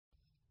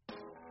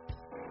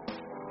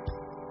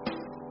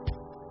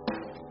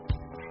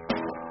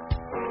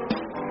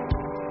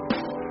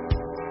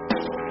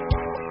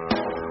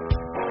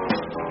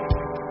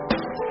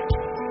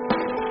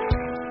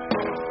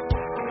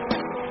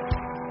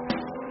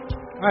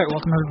All right,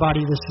 welcome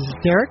everybody. This is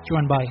Derek,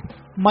 joined by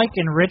Mike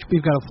and Rich.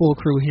 We've got a full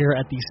crew here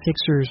at the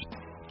Sixers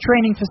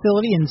training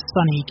facility in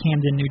sunny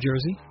Camden, New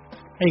Jersey.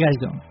 How you guys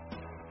doing?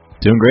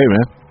 Doing great,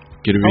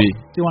 man. Good to be.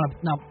 Do you want to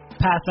now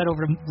pass that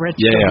over to Rich?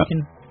 Yeah. We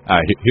can... All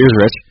right, here's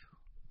Rich.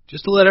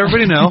 Just to let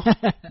everybody know,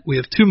 we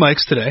have two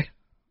mics today.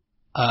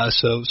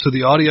 So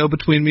the audio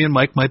between me and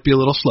Mike might be a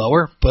little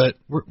slower, but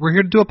we're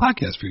here to do a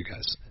podcast for you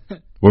guys.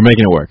 We're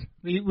making it work.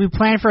 We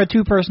planned for a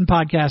two-person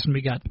podcast and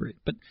we got three.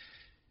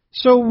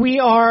 So we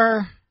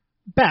are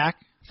back.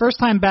 First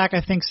time back,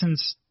 I think,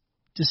 since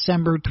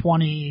December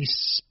 20,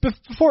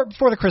 before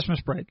the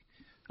Christmas break.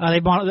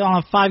 They've gone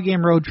on a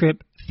 5-game road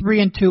trip,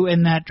 3-2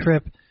 in that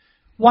trip.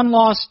 One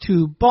loss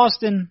to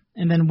Boston,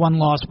 and then one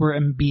loss where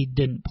Embiid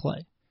didn't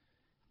play.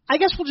 I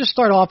guess we'll just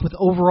start off with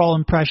overall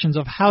impressions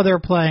of how they're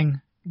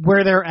playing,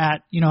 where they're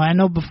at. You know, I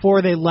know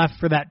before they left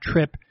for that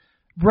trip,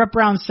 Brett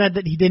Brown said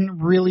that he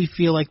didn't really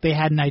feel like they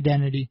had an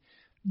identity.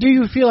 Do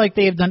you feel like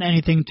they have done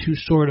anything to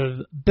sort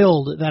of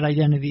build that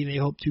identity they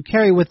hope to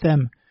carry with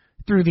them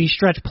through the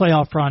stretch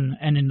playoff run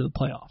and into the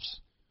playoffs?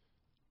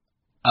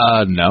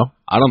 No.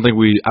 I don't think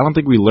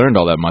we learned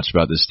all that much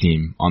about this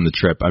team on the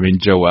trip. I mean,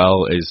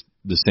 Joel is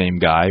the same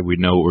guy. We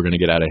know what we're going to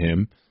get out of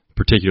him,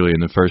 particularly in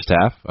the first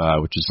half,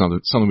 which is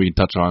something we can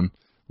touch on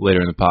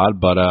later in the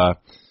pod. But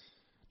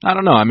I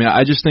don't know. I mean,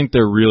 I just think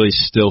they're really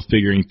still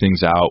figuring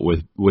things out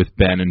with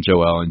Ben and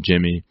Joel and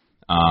Jimmy.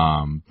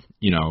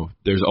 You know,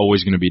 there's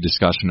always going to be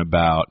discussion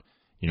about,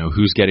 you know,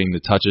 who's getting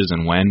the touches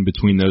and when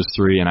between those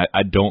three, and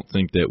I don't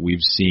think that we've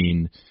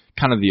seen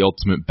kind of the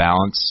ultimate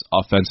balance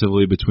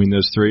offensively between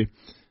those three.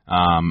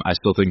 I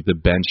still think the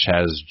bench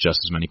has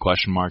just as many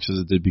question marks as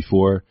it did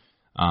before.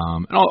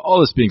 And all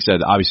this being said,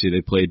 obviously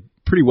they played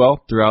pretty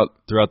well throughout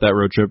that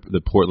road trip,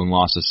 the Portland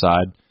loss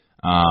aside.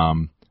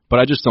 But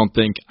I just don't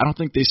think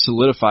they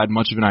solidified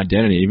much of an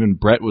identity. Even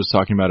Brett was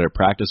talking about it at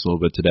practice a little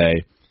bit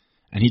today,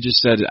 and he just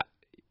said,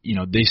 you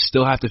know, they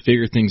still have to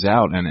figure things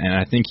out. And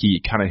I think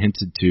he kind of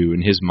hinted to,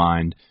 in his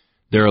mind,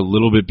 they're a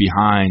little bit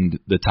behind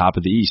the top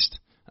of the East.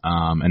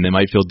 And they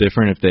might feel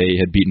different if they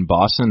had beaten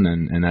Boston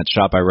and that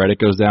shot by Redick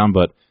goes down.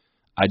 But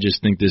I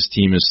just think this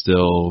team is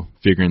still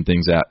figuring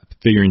things out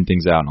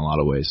in a lot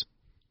of ways.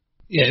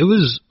 Yeah, it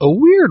was a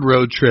weird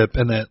road trip,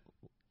 and that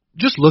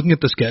just looking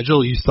at the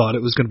schedule, you thought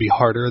it was going to be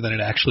harder than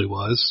it actually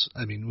was.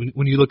 I mean,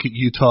 when you look at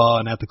Utah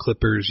and at the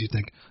Clippers, you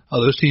think,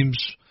 oh, those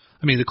teams.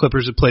 I mean, the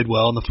Clippers have played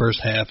well in the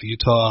first half.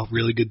 Utah,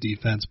 really good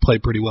defense,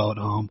 played pretty well at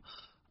home.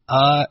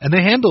 And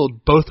they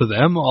handled both of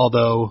them,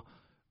 although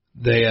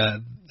they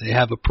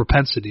have a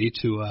propensity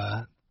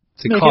to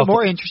make it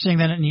more interesting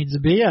than it needs to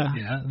be, yeah.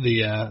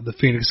 Yeah, the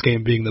Phoenix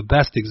game being the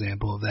best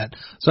example of that.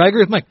 So I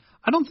agree with Mike.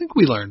 I don't think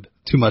we learned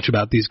too much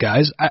about these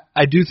guys.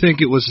 I do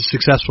think it was a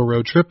successful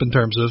road trip in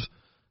terms of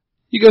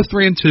you go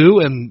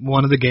 3-2, and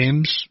one of the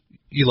games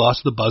you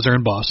lost the buzzer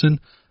in Boston.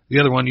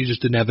 The other one you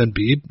just didn't have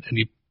Embiid, and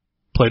you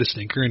played a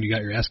stinker and you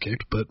got your ass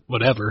kicked, but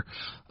whatever.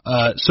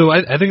 So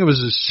I think it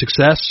was a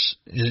success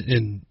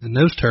in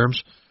those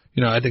terms.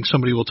 You know, I think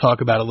somebody will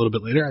talk about it a little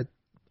bit later.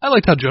 I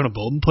liked how Jonah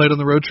Bolden played on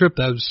the road trip.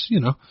 That was, you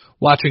know,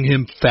 watching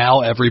him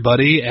foul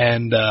everybody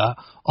and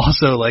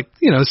also, like,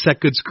 you know,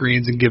 set good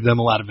screens and give them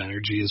a lot of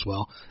energy as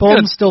well.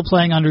 Bolden's still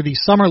playing under the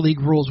summer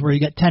league rules where you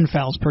get 10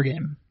 fouls per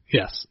game.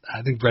 Yes.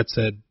 I think Brett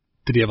said,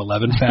 did he have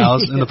 11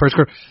 fouls in the first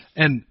quarter?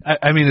 And,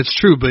 I mean, it's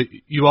true, but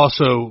you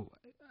also,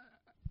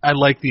 I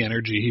like the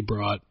energy he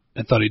brought.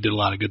 I thought he did a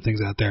lot of good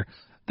things out there.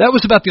 That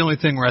was about the only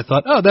thing where I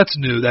thought, oh, that's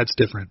new, that's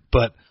different.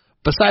 But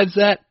besides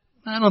that,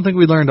 I don't think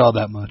we learned all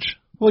that much.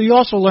 Well, you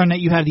also learned that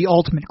you had the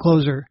ultimate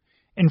closer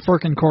in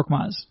Furkan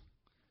Korkmaz,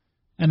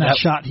 and that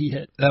shot he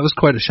hit. That was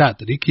quite a shot.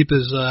 Did he keep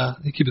his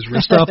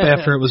wrist up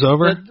after it was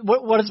over?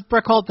 What does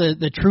Brett call it?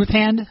 The truth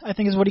hand, I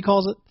think is what he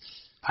calls it.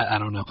 I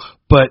don't know.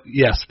 But,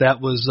 yes, that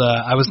was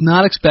I was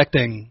not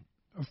expecting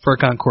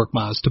Furkan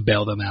Korkmaz to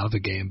bail them out of the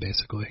game,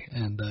 basically,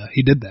 and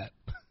he did that.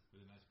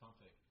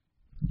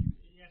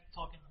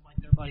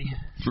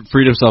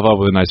 Freed himself up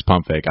with a nice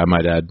pump fake, I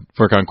might add.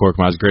 Furkan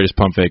Korkmaz, greatest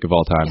pump fake of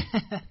all time.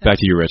 Back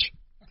to you, Rich.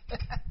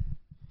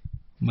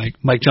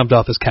 Mike jumped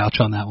off his couch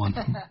on that one.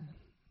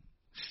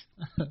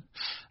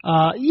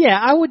 Yeah,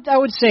 I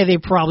would say they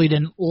probably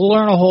didn't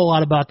learn a whole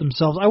lot about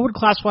themselves. I would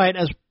classify it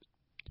as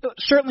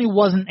certainly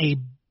wasn't a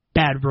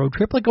bad road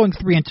trip, like going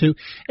 3-2.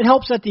 It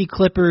helps that the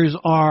Clippers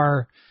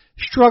are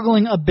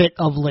struggling a bit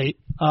of late.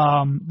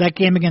 That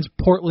game against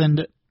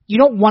Portland, you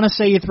don't want to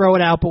say you throw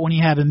it out, but when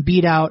you have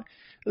Embiid out,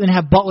 then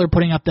have Butler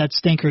putting up that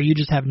stinker, you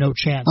just have no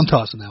chance. I'm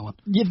tossing that one.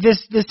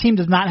 This team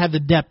does not have the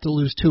depth to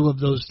lose two of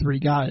those three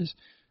guys.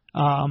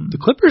 The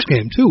Clippers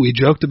game, too. We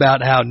joked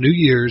about how New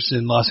Year's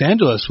in Los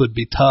Angeles would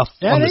be tough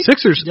on the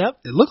Sixers. Yep.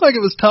 It looked like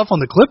it was tough on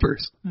the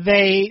Clippers.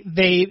 They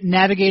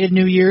navigated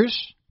New Year's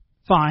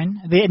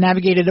fine. They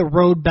navigated a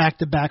road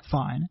back-to-back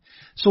fine.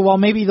 So while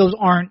maybe those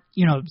aren't,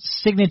 you know,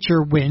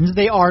 signature wins,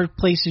 they are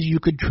places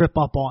you could trip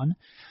up on.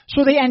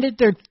 So they ended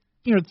their,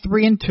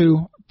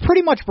 3-2,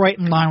 pretty much right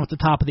in line with the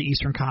top of the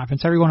Eastern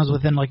Conference. Everyone was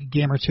within like a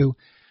game or two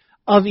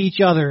of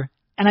each other.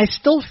 And I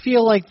still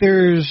feel like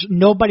there's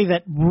nobody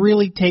that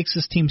really takes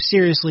this team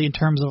seriously in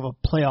terms of a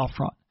playoff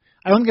run.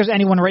 I don't think there's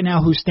anyone right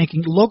now who's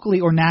thinking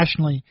locally or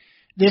nationally,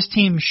 this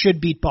team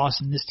should beat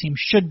Boston. This team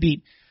should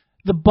beat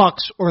the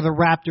Bucks or the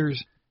Raptors.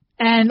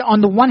 And on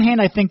the one hand,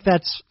 I think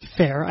that's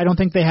fair. I don't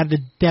think they have the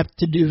depth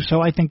to do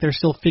so. I think they're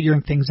still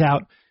figuring things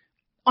out.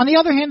 On the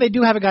other hand, they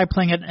do have a guy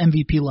playing at an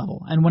MVP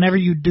level. And whenever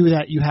you do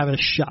that, you have a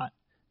shot.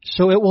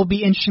 So it will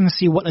be interesting to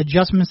see what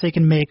adjustments they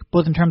can make,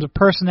 both in terms of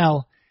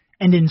personnel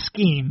and in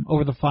scheme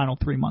over the final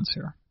 3 months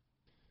here.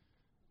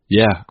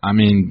 Yeah, I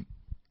mean,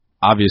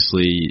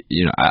 obviously,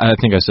 I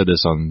think I said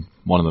this on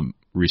one of the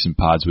recent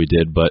pods we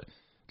did, but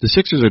the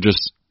Sixers are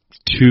just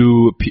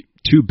two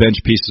bench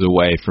pieces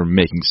away from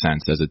making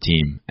sense as a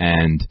team.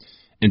 And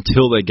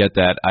until they get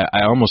that,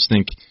 I almost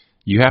think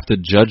you have to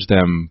judge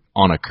them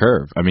on a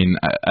curve. I mean,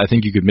 I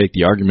think you could make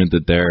the argument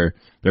that their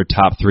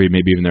top three,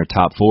 maybe even their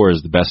top four,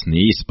 is the best in the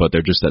East, but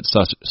they're just at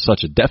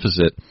such a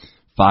deficit,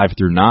 5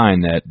 through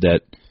 9,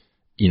 that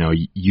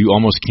you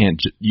almost can't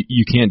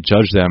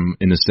judge them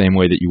in the same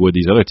way that you would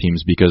these other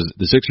teams, because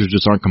the Sixers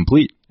just aren't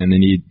complete, and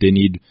they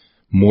need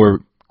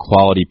more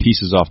quality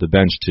pieces off the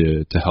bench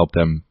to help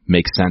them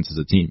make sense as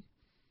a team.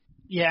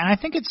 Yeah, and I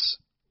think it's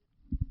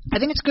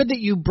good that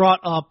you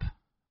brought up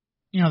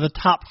the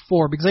top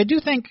four, because I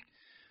do think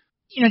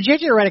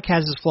JJ Redick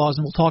has his flaws,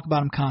 and we'll talk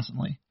about him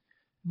constantly.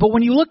 But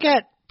when you look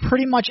at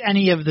pretty much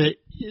any of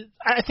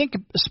I think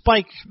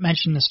Spike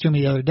mentioned this to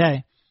me the other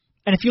day,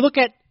 and if you look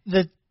at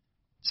the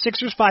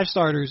Sixers 5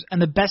 starters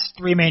and the best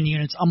 3-man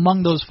units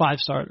among those 5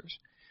 starters,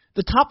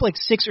 the top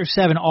 6 or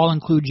 7 all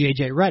include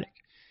JJ Redick.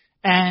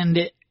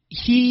 And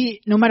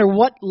he, no matter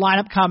what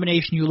lineup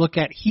combination you look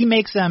at, he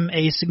makes them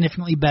a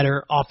significantly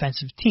better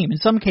offensive team. In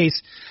some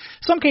cases,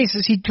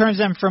 he turns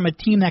them from a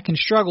team that can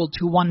struggle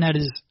to one that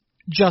is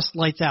just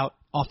lights out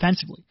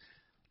offensively.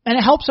 And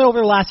it helps over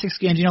the last 6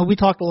 games. We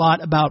talked a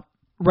lot about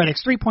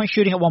Redick's 3-point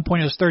shooting. At one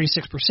point, it was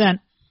 36%.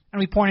 And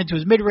we pointed to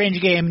his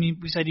mid-range game,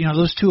 and we said,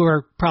 those two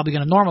are probably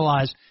going to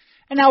normalize.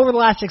 And now over the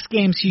last 6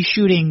 games, he's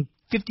shooting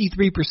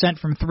 53%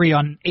 from 3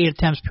 on 8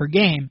 attempts per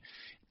game.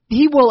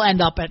 He will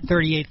end up at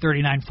 38,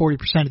 39, 40%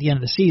 at the end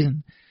of the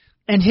season.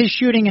 And his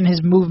shooting and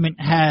his movement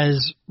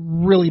has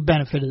really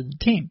benefited the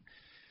team.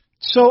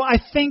 So I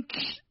think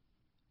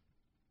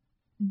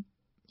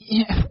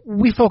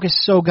we focus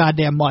so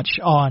goddamn much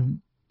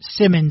on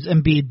Simmons,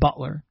 Embiid,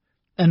 Butler,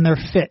 and their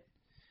fit.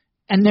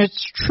 And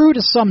that's true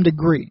to some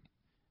degree.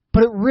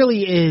 But it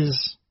really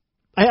is,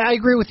 I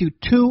agree with you,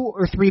 2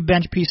 or 3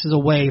 bench pieces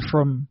away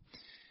from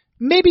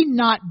maybe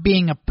not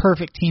being a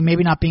perfect team,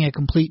 maybe not being a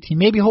complete team,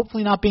 maybe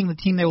hopefully not being the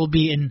team they will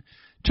be in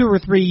 2 or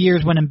 3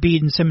 years when Embiid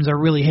and Simmons are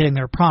really hitting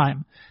their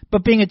prime,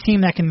 but being a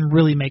team that can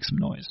really make some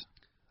noise.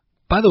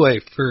 By the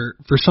way, for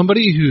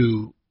somebody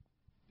who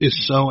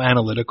is so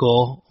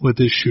analytical with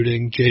his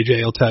shooting,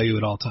 JJ will tell you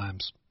at all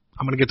times,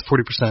 I'm going to get to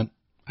 40%.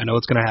 I know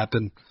it's going to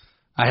happen.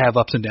 I have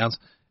ups and downs.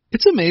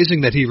 It's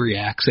amazing that he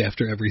reacts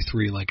after every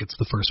 3 like it's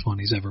the first one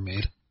he's ever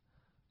made.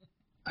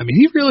 I mean,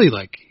 he really,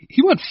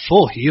 he went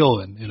full heel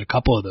in a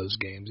couple of those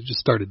games. He just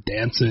started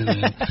dancing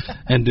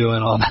and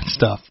doing all that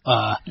stuff.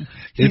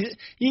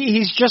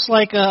 He's just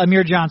like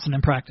Amir Johnson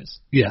in practice.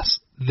 Yes.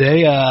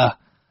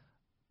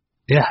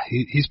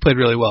 He's played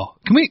really well.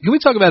 Can we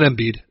talk about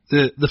Embiid?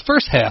 The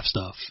first half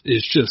stuff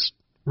is just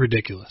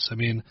ridiculous. I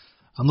mean,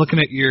 I'm looking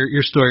at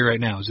your story right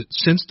now. Is it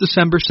since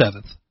December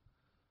 7th?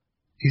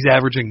 He's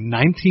averaging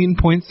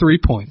 19.3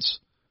 points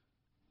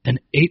and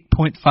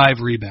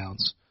 8.5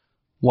 rebounds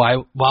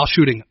while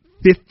shooting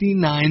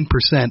 59%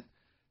 in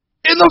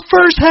the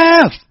first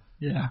half.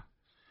 Yeah.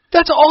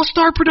 That's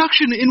all-star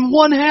production in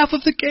one half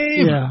of the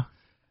game. Yeah.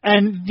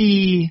 And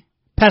the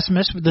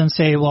pessimist would then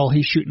say, well,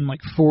 he's shooting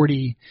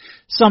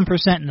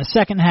 40-some% in the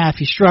second half.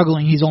 He's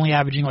struggling. He's only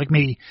averaging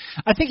maybe,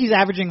 I think he's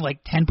averaging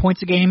 10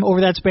 points a game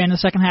over that span in the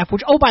second half,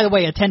 which, oh, by the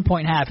way, a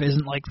 10-point half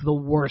isn't the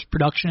worst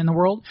production in the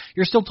world.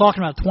 You're still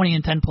talking about a 20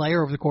 and 10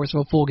 player over the course of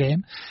a full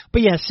game.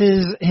 But yes,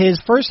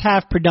 his first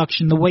half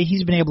production, the way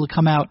he's been able to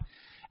come out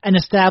and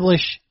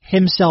establish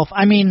himself.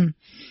 I mean,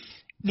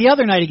 the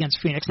other night against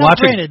Phoenix, now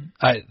granted,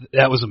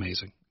 that was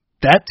amazing.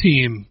 That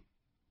team,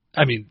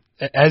 I mean,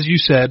 as you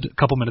said a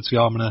couple minutes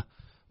ago, I'm going to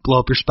blow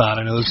up your spot.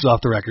 I know this is off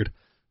the record.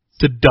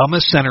 The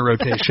dumbest center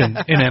rotation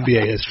in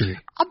NBA history.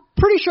 I'm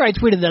pretty sure I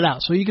tweeted that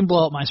out, so you can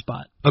blow up my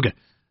spot. Okay.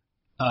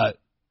 I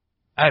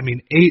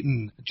mean,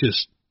 Ayton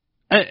just,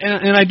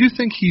 and I do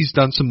think he's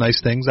done some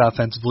nice things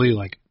offensively.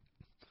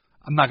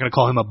 I'm not going to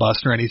call him a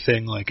bust or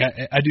anything.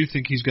 I do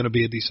think he's going to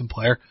be a decent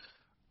player.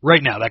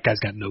 Right now, that guy's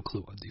got no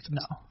clue on defense.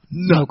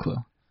 No clue.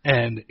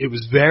 And it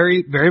was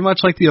very, very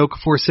much like the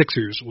Okafor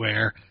Sixers,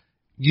 where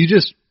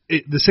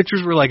the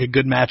Sixers were like a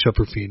good matchup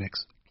for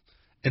Phoenix.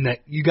 And that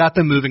you got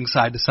them moving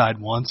side to side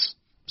once,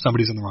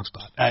 somebody's in the wrong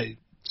spot.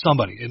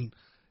 Somebody. And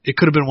it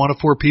could have been one of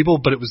 4 people,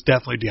 but it was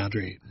definitely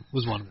DeAndre Ayton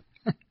was one of them.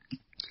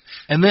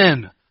 And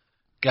then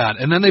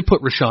they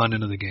put Rashawn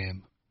into the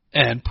game.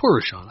 And poor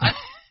Rashawn. I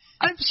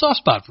have a soft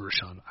spot for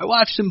Rashawn. I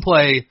watched him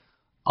play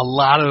on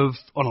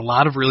a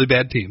lot of really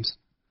bad teams.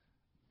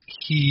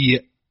 He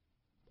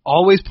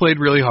always played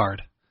really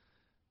hard.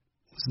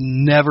 Was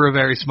never a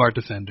very smart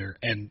defender,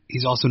 and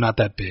he's also not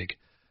that big.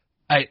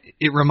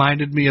 It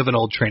reminded me of an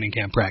old training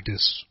camp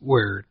practice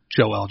where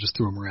Joel just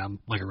threw him around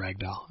like a rag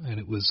doll, and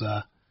it was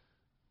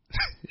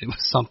it was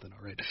something,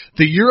 all right.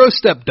 The Euro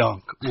step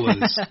dunk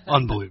was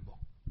unbelievable.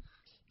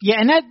 Yeah,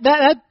 and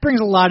that brings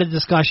a lot of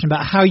discussion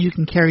about how you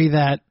can carry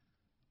that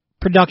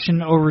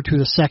production over to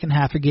the second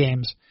half of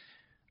games.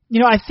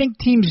 I think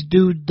teams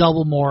do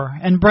double more,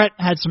 and Brett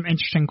had some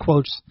interesting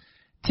quotes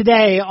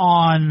today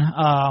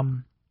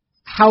on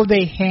how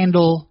they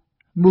handle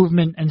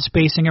movement and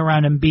spacing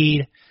around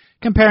Embiid,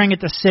 comparing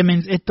it to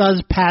Simmons. It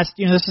does pass,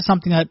 this is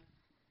something that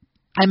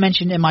I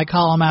mentioned in my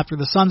column after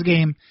the Suns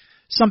game,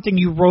 something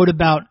you wrote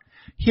about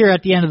here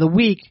at the end of the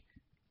week,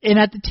 in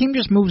that the team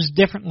just moves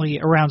differently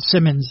around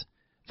Simmons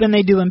than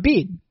they do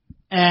Embiid.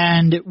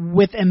 And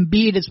with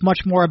Embiid, it's much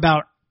more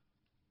about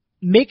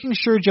making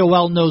sure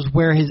Joel knows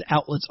where his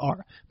outlets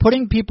are,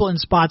 putting people in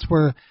spots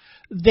where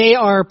they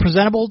are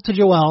presentable to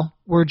Joel,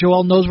 where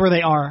Joel knows where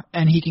they are,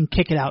 and he can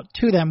kick it out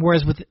to them.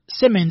 Whereas with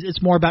Simmons,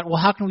 it's more about,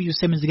 how can we use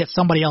Simmons to get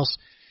somebody else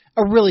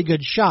a really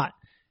good shot?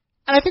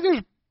 And I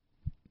think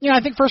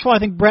first of all, I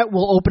think Brett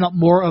will open up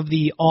more of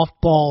the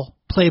off-ball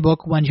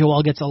playbook when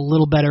Joel gets a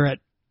little better at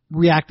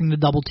reacting to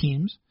double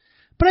teams.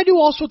 But I do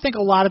also think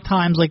a lot of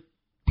times,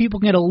 people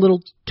can get a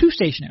little too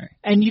stationary,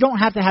 and you don't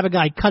have to have a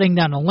guy cutting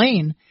down a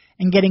lane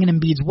and getting in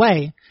Embiid's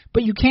way,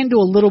 but you can do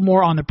a little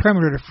more on the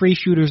perimeter to free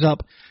shooters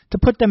up, to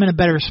put them in a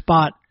better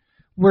spot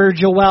where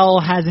Joel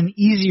has an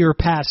easier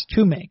pass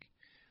to make.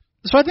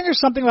 So I think there's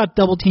something about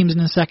double teams in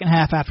the second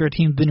half after a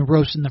team's been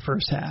roasted in the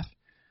first half.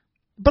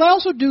 But I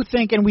also do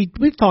think, and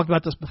we've talked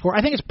about this before,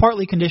 I think it's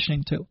partly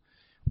conditioning too,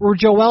 where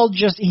Joel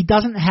he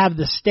doesn't have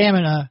the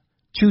stamina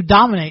to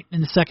dominate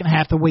in the second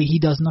half the way he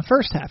does in the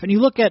first half. And you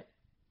look at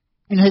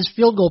his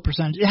field goal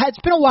percentage. It's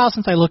been a while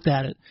since I looked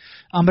at it.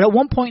 But at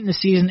one point in the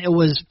season, it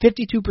was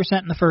 52%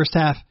 in the first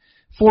half,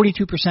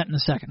 42% in the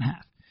second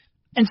half.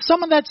 And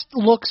some of that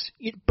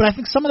but I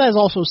think some of that is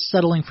also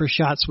settling for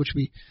shots, which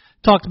we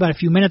talked about a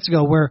few minutes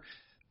ago, where,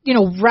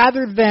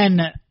 rather than,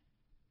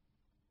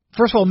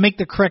 first of all, make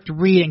the correct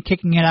read and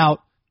kicking it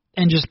out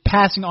and just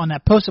passing on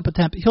that post-up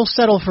attempt, he'll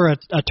settle for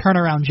a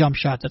turnaround jump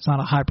shot that's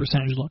not a high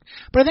percentage look.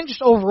 But I think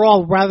just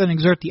overall, rather than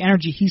exert the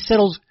energy, he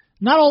settles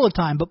not all the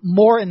time, but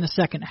more in the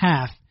second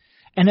half,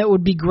 and it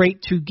would be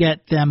great to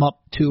get them up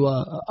to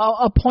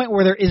a point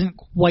where there isn't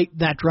quite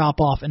that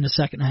drop-off in the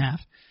second half.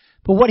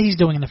 But what he's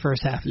doing in the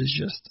first half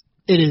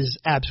it is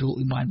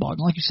absolutely mind-boggling.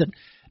 Like you said,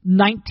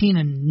 19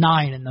 and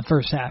 9 in the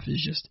first half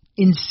is just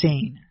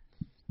insane.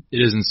 It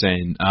is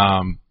insane.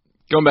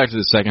 Going back to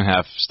the second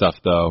half stuff,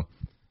 though,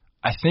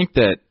 I think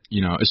that,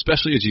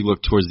 especially as you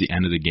look towards the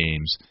end of the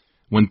games,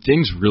 when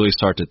things really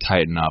start to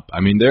tighten up,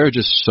 there are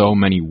just so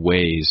many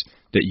ways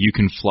that you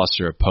can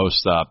fluster a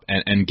post up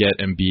and get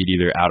Embiid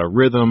either out of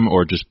rhythm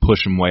or just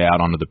push him way out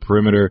onto the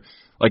perimeter.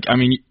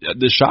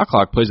 The shot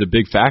clock plays a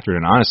big factor,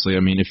 and honestly,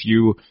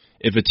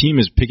 if a team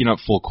is picking up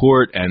full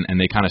court and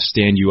they kind of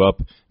stand you up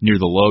near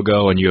the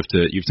logo and you have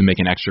to make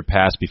an extra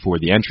pass before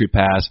the entry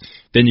pass,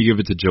 then you give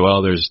it to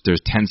Joel, there's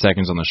 10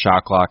 seconds on the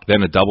shot clock,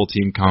 then a double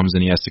team comes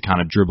and he has to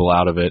kind of dribble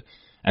out of it.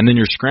 And then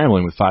you're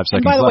scrambling with 5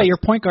 seconds left. And by the way, your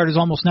point guard is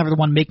almost never the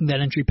one making that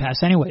entry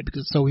pass anyway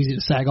because it's so easy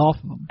to sag off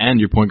of him. And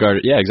your point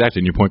guard, yeah, exactly.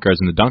 And your point guard's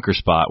in the dunker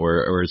spot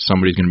where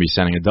somebody's going to be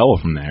sending a double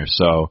from there.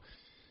 So,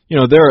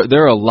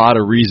 there are a lot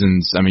of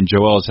reasons.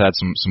 Joel has had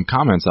some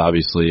comments,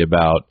 obviously,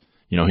 about,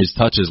 his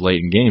touches late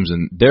in games.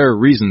 And there are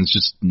reasons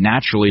just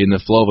naturally in the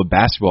flow of a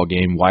basketball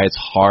game why it's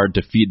hard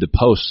to feed the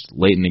post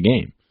late in the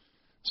game.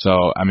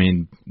 So,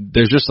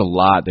 there's just a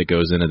lot that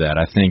goes into that.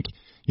 I think,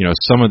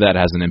 some of that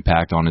has an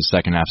impact on his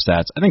second half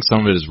stats. I think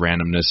some of it is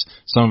randomness.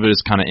 Some of it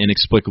is kind of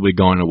inexplicably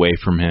going away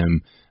from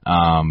him.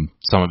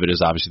 Some of it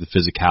is obviously the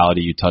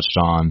physicality you touched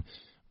on.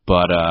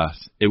 But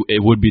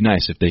it would be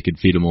nice if they could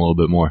feed him a little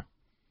bit more.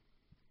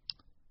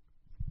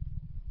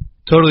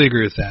 Totally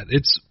agree with that.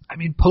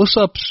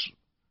 Post-ups,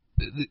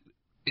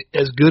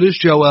 as good as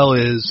Joel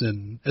is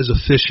and as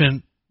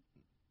efficient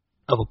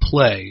of a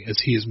play as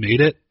he has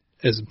made it,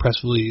 as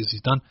impressively as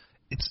he's done,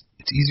 it's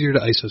easier to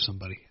ISO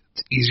somebody.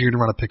 It's easier to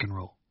run a pick and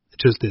roll. It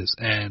just is.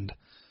 And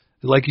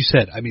like you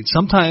said,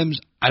 sometimes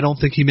I don't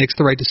think he makes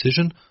the right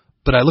decision,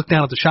 but I look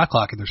down at the shot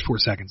clock and there's 4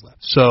 seconds left.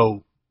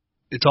 So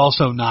it's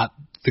also not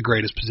the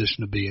greatest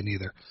position to be in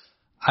either.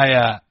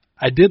 I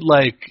did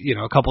like,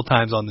 a couple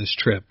times on this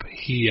trip,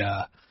 he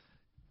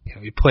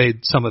played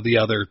some of the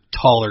other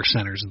taller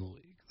centers in the league,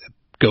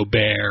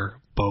 Gobert,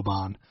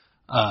 Boban.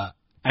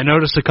 I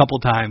noticed a couple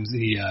times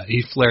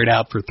he flared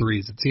out for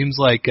threes. It seems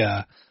like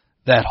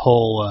that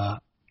whole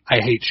I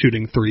hate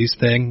shooting threes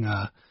thing,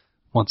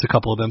 once a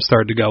couple of them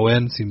started to go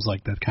in, seems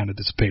like that kind of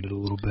dissipated a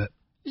little bit.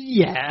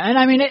 Yeah, and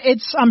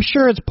I'm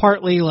sure it's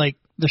partly like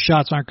the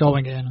shots aren't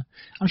going in.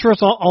 I'm sure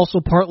it's also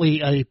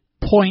partly a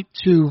point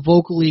to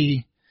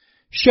vocally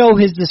show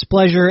his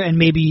displeasure and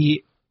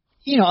maybe,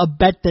 a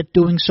bet that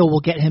doing so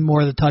will get him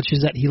more of the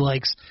touches that he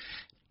likes.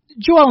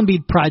 Joel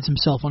Embiid prides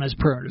himself on his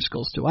perimeter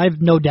skills too. I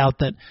have no doubt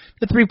that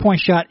the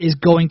 3-point shot is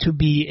going to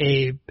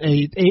be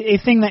a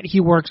thing that he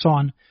works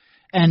on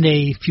and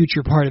a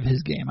future part of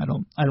his game. I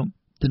don't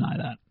deny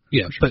that.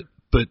 Yeah, sure.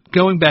 But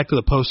going back to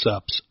the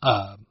post-ups,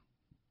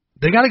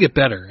 they got to get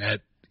better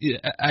at.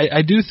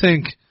 I do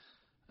think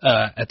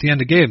at the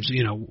end of games,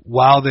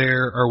 while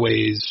there are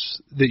ways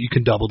that you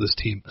can double this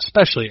team,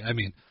 especially,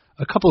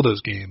 a couple of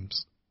those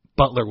games,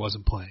 Butler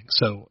wasn't playing,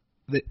 so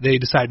they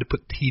decided to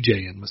put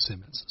TJ in with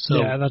Simmons.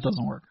 So yeah, that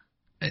doesn't work.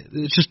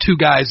 It's just two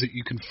guys that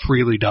you can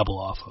freely double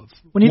off of.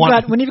 When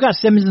you've got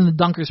Simmons in the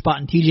dunker spot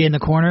and TJ in the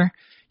corner,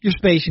 your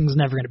spacing is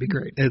never going to be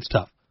great. It's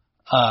tough.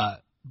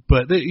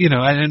 But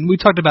and we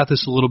talked about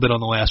this a little bit on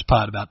the last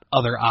pod about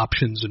other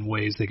options and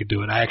ways they could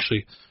do it. I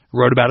actually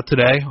wrote about it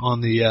today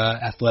on the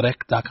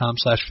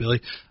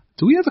athletic.com/Philly.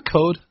 Do we have a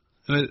code?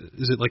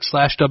 Is it like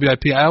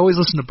 /WIP? I always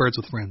listen to Birds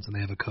with Friends and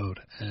they have a code,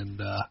 and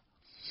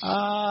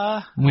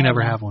we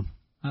never have one.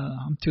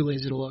 I'm too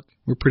lazy to look.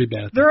 We're pretty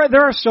bad at that.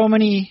 There are so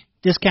many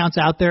discounts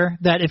out there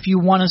that if you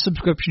want a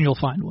subscription, you'll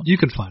find one. You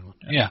can find one.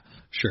 Yeah,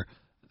 sure.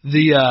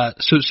 They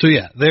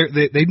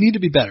need to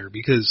be better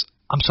because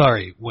I'm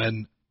sorry,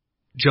 when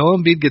Joel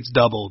Embiid gets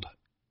doubled,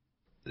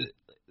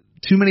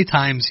 too many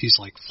times he's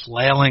like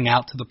flailing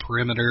out to the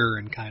perimeter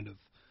and kind of,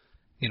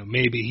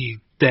 maybe he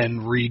then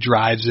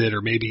redrives it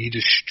or maybe he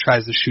just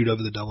tries to shoot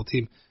over the double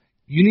team.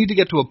 You need to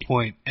get to a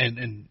point,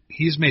 and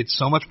he's made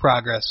so much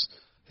progress.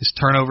 His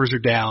turnovers are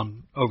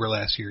down over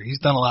last year. He's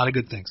done a lot of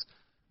good things.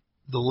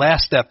 The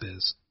last step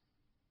is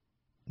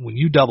when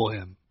you double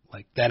him,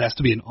 like that has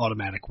to be an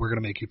automatic. We're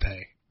going to make you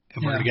pay,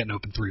 and we're going to get an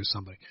open three with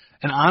somebody.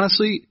 And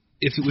honestly,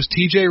 if it was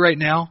TJ right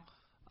now,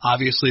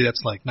 obviously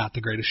that's like not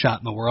the greatest shot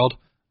in the world.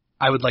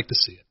 I would like to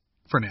see it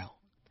for now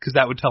because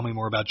that would tell me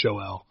more about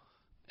Joel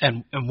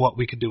and what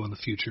we could do in the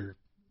future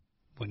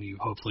when you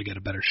hopefully get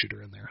a better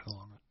shooter in there in the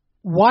long run.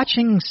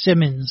 Watching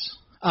Simmons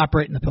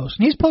operate in the post,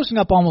 and he's posting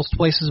up almost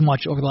twice as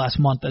much over the last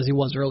month as he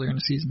was earlier in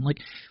the season. Like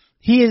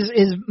he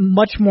is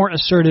much more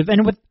assertive,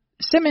 and with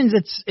Simmons,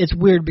 it's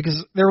weird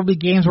because there will be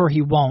games where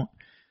he won't.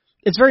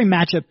 It's very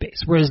matchup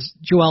based, whereas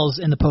Joel's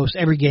in the post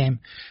every game,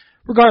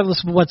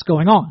 regardless of what's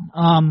going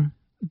on.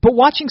 But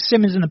watching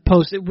Simmons in the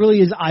post, it really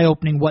is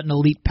eye-opening what an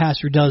elite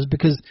passer does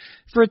because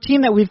for a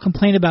team that we've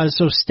complained about is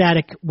so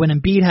static when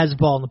Embiid has the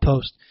ball in the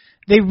post,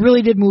 they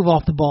really did move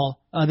off the ball.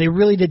 They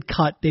really did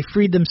cut. They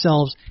freed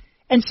themselves.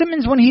 And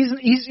Simmons, when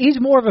he's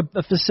more of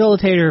a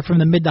facilitator from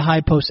the mid to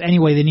high post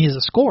anyway than he is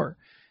a scorer.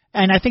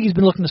 And I think he's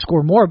been looking to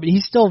score more, but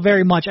he's still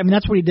very much,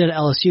 that's what he did at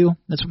LSU.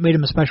 That's what made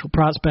him a special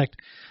prospect.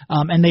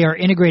 And they are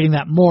integrating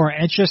that more.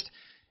 And it's just,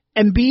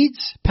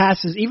 Embiid's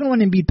passes, even when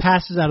Embiid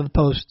passes out of the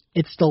post,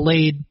 it's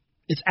delayed.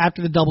 It's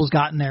after the double's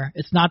gotten there.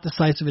 It's not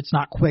decisive. It's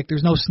not quick.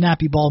 There's no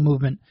snappy ball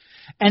movement.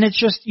 And it's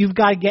just, you've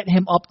got to get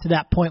him up to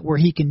that point where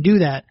he can do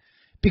that.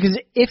 Because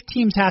if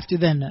teams have to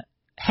then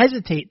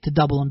hesitate to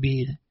double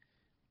Embiid,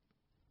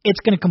 it's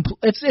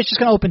just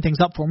going to open things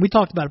up for him. We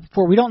talked about it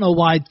before. We don't know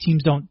why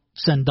teams don't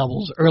send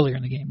doubles earlier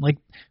in the game. Like,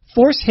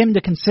 force him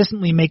to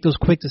consistently make those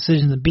quick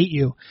decisions and beat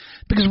you.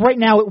 Because right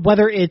now,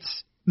 whether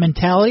it's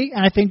mentality,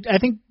 and I think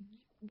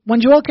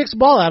when Joel kicks the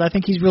ball out, I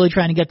think he's really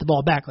trying to get the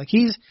ball back. Like,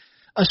 he's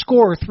a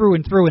scorer through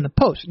and through in the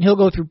post, and he'll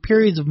go through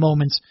periods of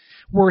moments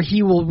where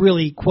he will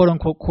really,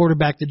 quote-unquote,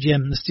 quarterback the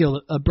gym, to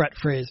steal a Brett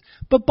phrase.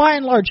 But by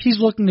and large, he's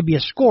looking to be a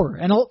scorer,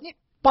 and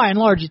by and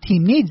large, the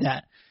team needs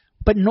that.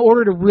 But in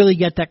order to really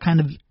get that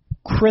kind of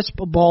crisp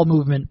ball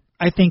movement,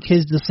 I think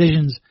his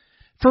decisions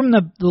from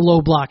the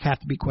low block have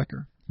to be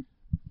quicker.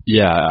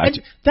 Yeah.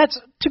 That's,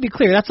 to be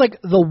clear, that's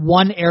like the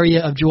one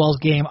area of Joel's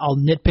game I'll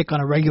nitpick on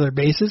a regular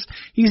basis.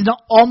 He's an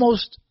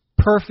almost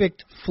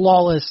perfect,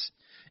 flawless,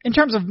 in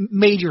terms of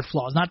major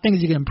flaws, not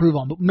things you can improve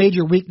on, but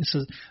major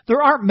weaknesses.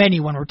 There aren't many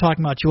when we're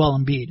talking about Joel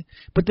Embiid,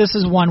 but this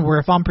is one where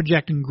if I'm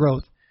projecting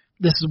growth,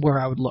 this is where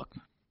I would look.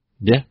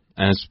 Yeah,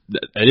 and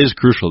it is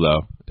crucial,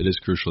 though. It is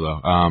crucial,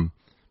 though.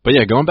 But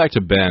yeah, going back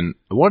to Ben,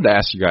 I wanted to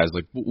ask you guys,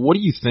 like, what do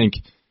you think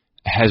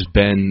has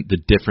been the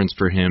difference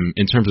for him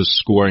in terms of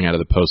scoring out of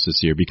the post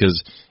this year?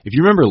 Because if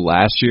you remember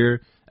last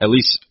year, at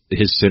least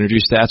his synergy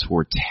stats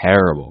were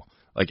terrible.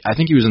 Like, I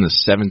think he was in the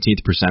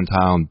 17th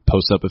percentile in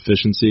post-up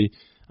efficiency.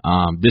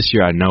 This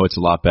year, I know it's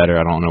a lot better.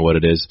 I don't know what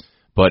it is,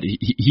 but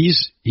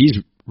he's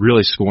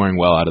really scoring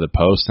well out of the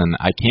post, and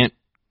I can't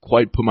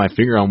quite put my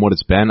finger on what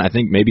it's been. I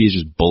think maybe he's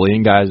just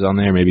bullying guys on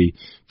there. Maybe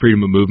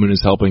freedom of movement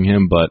is helping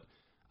him, but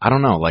I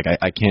don't know. Like,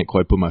 I can't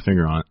quite put my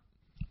finger on it.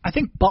 I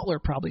think Butler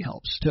probably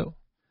helps too.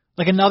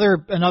 Like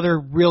another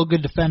real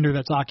good defender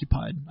that's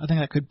occupied. I think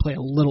that could play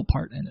a little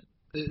part in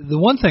it. The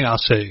one thing I'll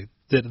say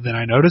that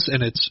I notice,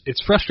 and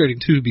it's frustrating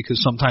too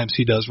because sometimes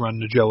he does run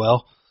into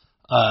Joel.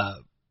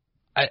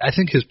 I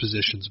think his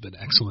position's been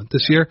excellent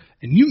this year.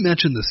 And you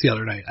mentioned this the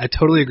other night. I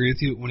totally agree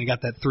with you when he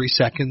got that 3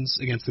 seconds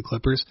against the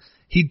Clippers.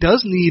 He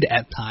does need,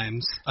 at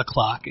times, a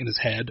clock in his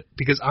head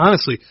because,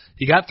 honestly,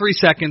 he got 3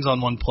 seconds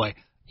on one play.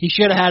 He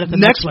should have had it the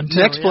next one, too.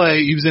 Next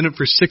play, he was in it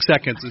for 6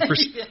 seconds. And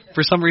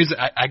for some reason,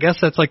 I guess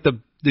that's like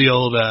the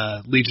old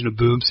Legion of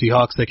Boom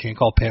Seahawks. They can't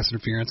call pass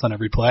interference on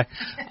every play.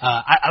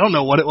 I don't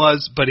know what it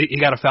was, but he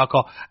got a foul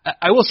call.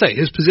 I will say,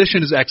 his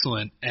position is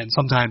excellent, and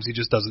sometimes he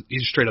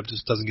straight up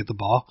just doesn't get the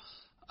ball.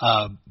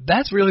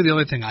 That's really the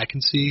only thing I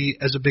can see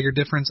as a bigger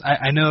difference.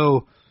 I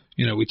know,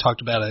 we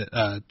talked about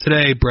it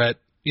today. Brett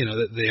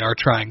that they are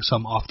trying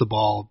some off the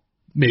ball,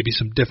 maybe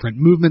some different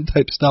movement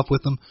type stuff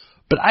with him.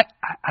 But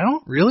I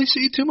don't really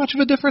see too much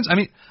of a difference. I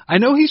mean, I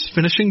know he's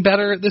finishing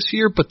better this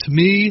year, but to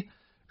me,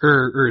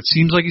 or it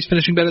seems like he's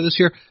finishing better this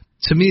year.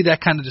 To me,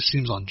 that kind of just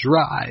seems on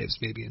drives,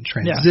 maybe in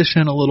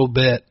transition a little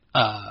bit.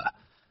 I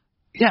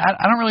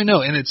don't really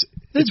know. And it's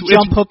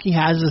jump hook he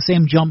has the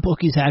same jump hook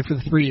he's had for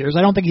 3 years.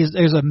 I don't think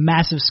there's a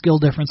massive skill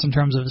difference in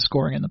terms of his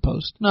scoring in the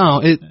post. No,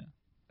 I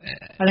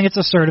think it's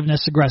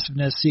assertiveness,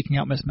 aggressiveness, seeking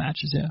out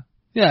mismatches. Yeah.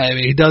 Yeah, I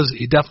mean, he does.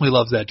 He definitely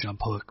loves that jump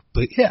hook.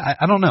 But yeah,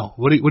 I don't know.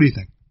 What do you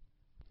think?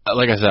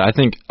 Like I said, I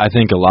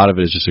think a lot of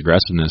it is just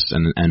aggressiveness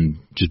and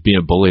just being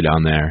a bully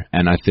down there.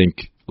 And I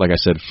think, like I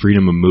said,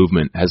 freedom of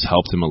movement has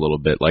helped him a little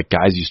bit. Like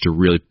guys used to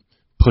really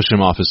push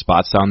him off his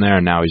spots down there,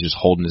 and now he's just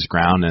holding his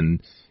ground.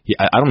 And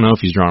I don't know if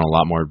he's drawing a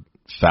lot more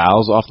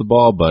fouls off the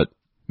ball, but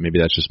maybe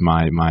that's just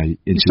my intuition.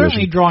 He's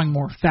certainly drawing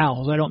more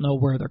fouls. I don't know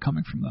where they're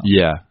coming from though.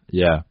 Yeah.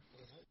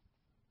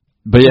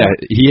 But yeah,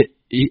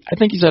 I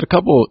think he's had a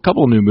couple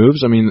of new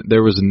moves. I mean,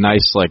 there was a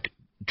nice like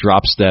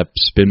drop step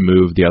spin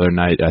move the other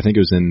night. I think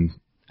it was in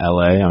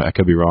LA. I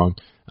could be wrong.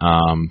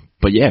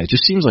 But yeah, it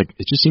just seems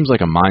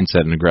like a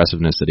mindset and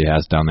aggressiveness that he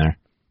has down there.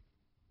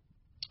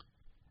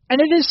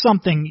 And it is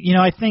something,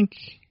 I think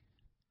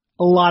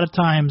a lot of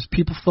times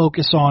people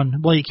focus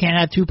on, well, you can't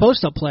have two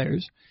post-up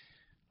players.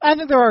 I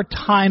think there are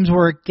times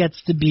where it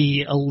gets to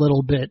be a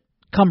little bit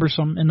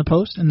cumbersome in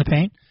the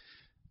paint.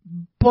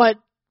 But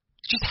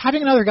just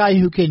having another guy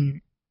who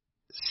can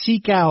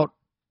seek out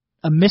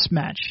a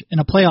mismatch in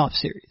a playoff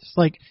series.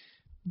 Like,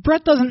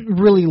 Brett doesn't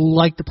really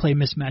like to play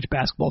mismatch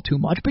basketball too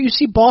much, but you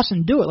see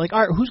Boston do it. Like,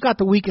 all right, who's got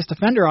the weakest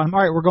defender on him?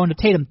 All right, we're going to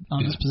Tatum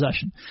on this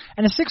possession.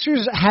 And the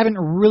Sixers haven't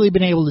really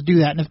been able to do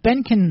that. And if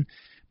Ben can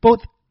both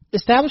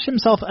establish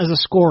himself as a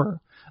scorer,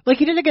 like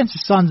he did against the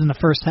Suns in the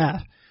first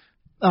half,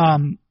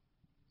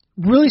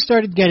 really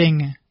started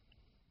getting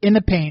in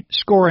the paint,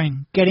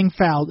 scoring, getting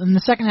fouled. In the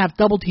second half,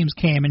 double teams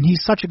came, and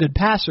he's such a good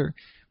passer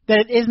that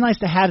it is nice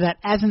to have that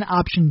as an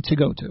option to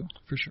go to,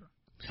 for sure.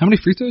 How many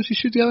free throws did he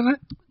shoot the other night?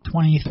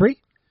 23.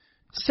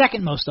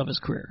 Second most of his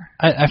career.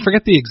 I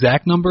forget the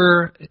exact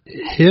number.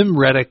 Him,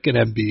 Redick, and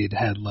Embiid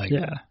had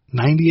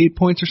 98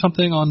 points or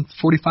something on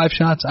 45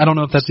 shots. I don't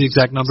know if that's the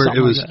exact number.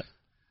 Something it was. Like that.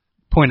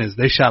 Point is,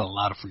 they shot a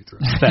lot of free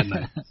throws that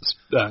night,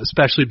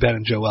 especially Ben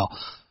and Joel.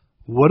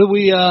 What do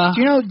we? Do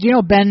you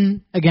know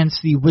Ben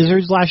against the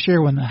Wizards last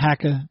year when the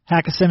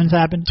Hacka Simmons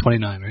happened?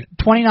 29, right?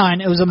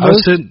 29. It was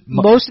the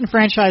most in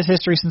franchise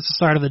history since the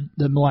start of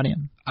the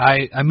millennium.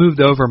 I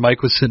moved over.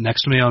 Mike was sitting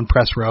next to me on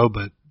press row,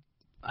 but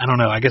I don't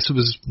know. I guess it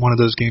was one of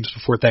those games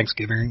before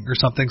Thanksgiving or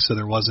something, so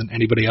there wasn't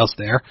anybody else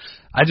there.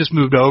 I just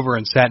moved over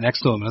and sat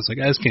next to him, and I was like,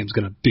 this game's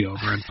going to be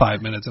over in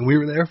 5 minutes. And we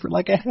were there for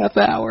like a half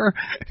hour.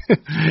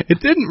 It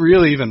didn't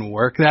really even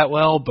work that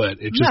well, but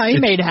it just... No, he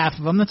made half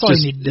of them. That's all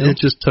you need to do. It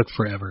just took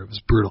forever. It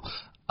was brutal.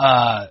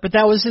 But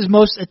that was his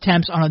most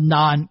attempts on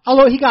a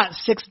although he got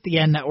 6 at the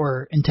end that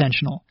were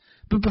intentional.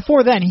 But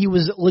before then, he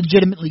was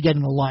legitimately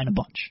getting the line a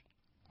bunch.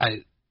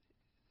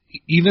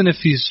 Even if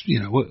he's,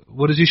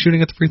 what is he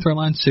shooting at the free throw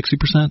line?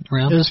 60%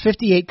 around? It was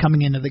 58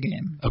 coming into the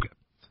game. Okay.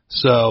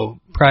 So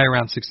probably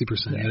around 60%.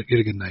 Yeah. He had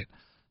a good night.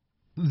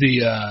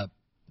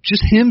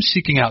 Just him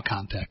seeking out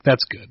contact,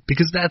 that's good.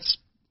 Because that's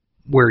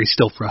where he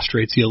still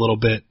frustrates you a little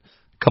bit.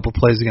 A couple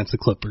plays against the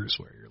Clippers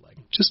where you're like,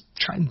 just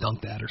try and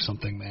dunk that or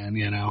something, man,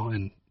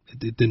 and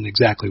it didn't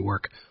exactly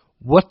work.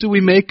 What do we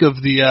make of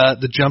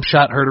the jump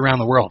shot heard around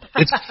the world?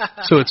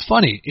 So it's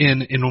funny.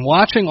 In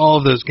watching all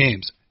of those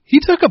games, he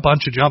took a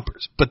bunch of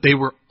jumpers, but they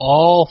were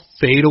all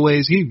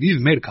fadeaways. He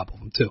even made a couple of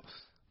them, too.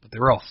 But they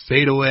were all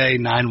fadeaway,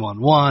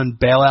 9-1-1,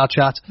 bailout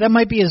shots. That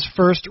might be his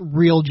first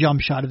real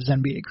jump shot of his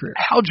NBA career.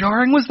 How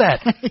jarring was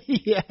that?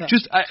 Yeah.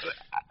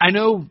 I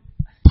know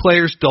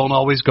players don't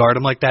always guard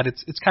him like that.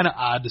 It's kind of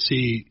odd to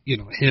see,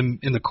 him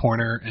in the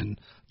corner and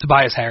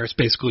Tobias Harris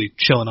basically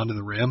chilling under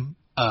the rim.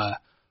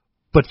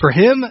 But for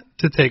him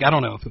to take, I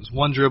don't know if it was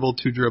 1 dribble,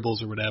 2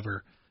 dribbles or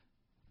whatever,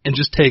 and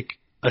just take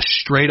a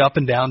straight up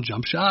and down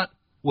jump shot,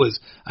 all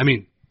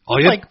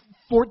you like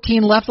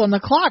 14 left on the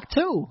clock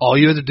too. All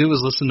you had to do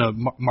was listen to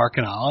Mark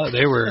and Alla.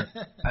 They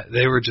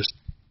were just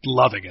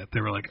loving it.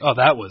 They were like, "Oh,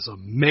 that was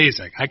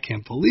amazing! I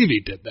can't believe he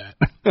did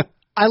that."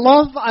 I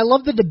love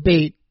the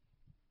debate.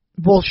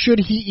 Well, should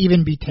he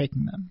even be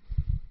taking them?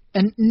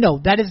 And no,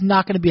 that is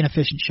not going to be an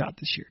efficient shot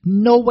this year.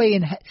 No way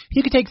in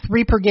he could take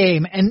 3 per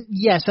game, and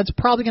yes, that's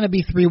probably going to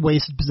be 3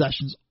 wasted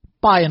possessions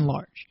by and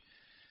large.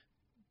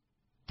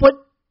 But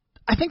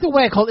I think the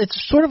way I call it,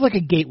 it's sort of like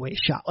a gateway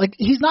shot. Like,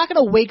 he's not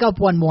going to wake up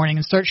one morning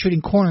and start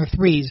shooting corner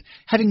threes,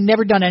 having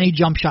never done any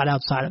jump shot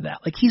outside of that.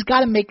 Like, he's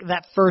got to make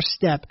that first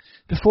step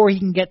before he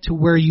can get to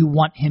where you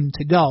want him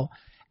to go.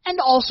 And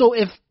also,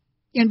 if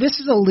this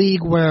is a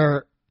league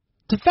where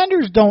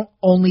defenders don't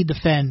only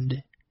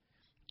defend.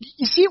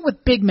 You see it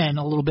with big men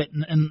a little bit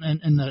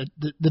in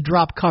the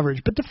drop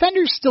coverage, but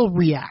defenders still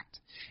react.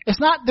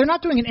 They're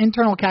not doing an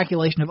internal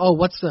calculation of,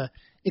 what's the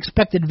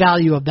expected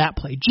value of that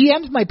play.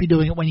 GMs might be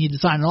doing it when you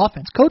design an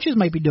offense. Coaches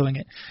might be doing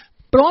it.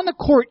 But on the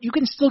court, you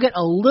can still get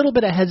a little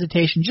bit of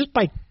hesitation just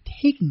by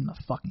taking the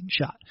fucking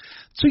shot.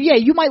 So yeah,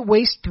 you might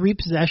waste 3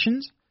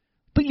 possessions,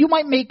 but you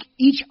might make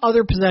each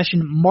other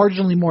possession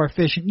marginally more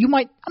efficient.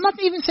 I'm not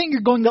even saying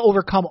you're going to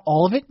overcome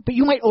all of it, but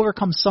you might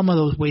overcome some of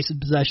those wasted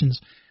possessions.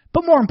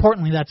 But more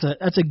importantly,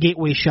 that's a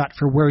gateway shot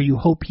for where you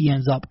hope he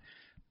ends up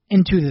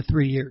in 2 to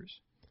 3 years.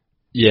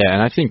 Yeah,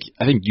 and I think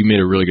you made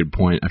a really good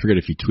point. I forget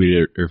if you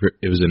tweeted it or if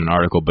it was in an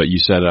article, but you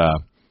said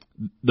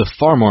the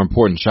far more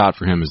important shot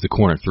for him is the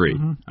corner 3.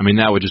 Mm-hmm. I mean,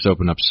 that would just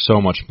open up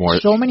so much more.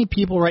 So many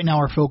people right now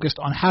are focused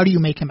on how do you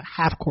make him a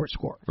half-court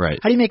scorer. Right.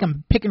 How do you make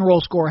him pick and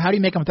roll scorer? How do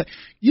you make him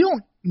you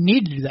don't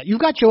need to do that.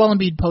 You've got Joel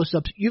Embiid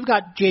post-ups. You've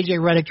got J.J.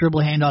 Redick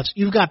dribble handoffs.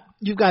 You've got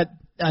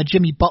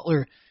Jimmy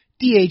Butler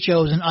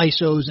DHOs and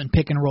ISOs and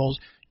pick and rolls.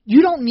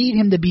 You don't need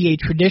him to be a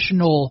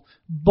traditional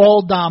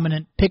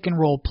ball-dominant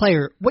pick-and-roll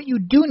player. What you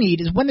do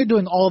need is when they're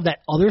doing all of that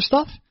other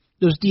stuff,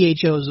 those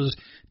DHOs, those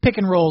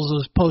pick-and-rolls,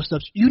 those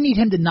post-ups, you need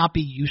him to not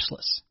be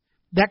useless.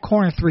 That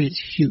corner 3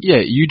 is huge.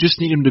 Yeah, you just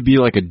need him to be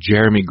like a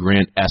Jeremy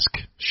Grant-esque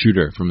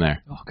shooter from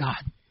there. Oh, God.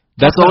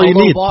 That's all you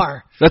need.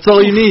 Bar. That's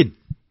all you need.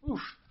 Oof.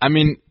 I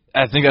mean,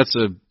 I think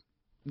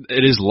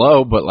it is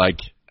low, but like,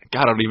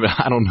 God,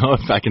 I don't know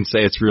if I can say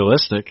it's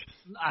realistic.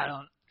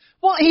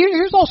 Well,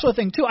 here's also a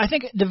thing, too. I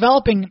think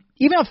developing,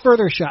 even a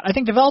further shot, I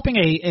think developing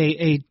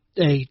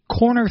a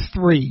corner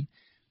 3,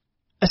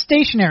 a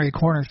stationary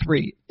corner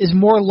 3, is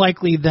more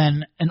likely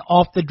than an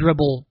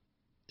off-the-dribble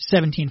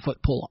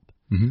 17-foot pull-up.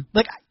 Mm-hmm.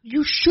 Like,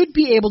 you should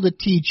be able to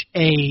teach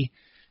a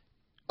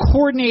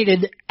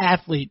coordinated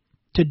athlete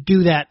to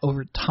do that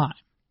over time.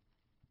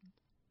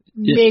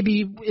 Yeah.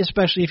 Maybe,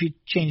 especially if you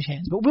change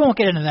hands. But we won't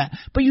get into that.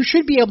 But you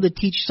should be able to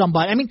teach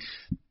somebody. I mean,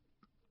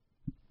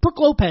 Brook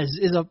Lopez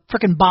is a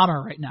freaking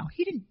bomber right now.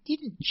 He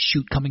didn't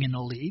shoot coming in the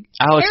league.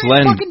 Alex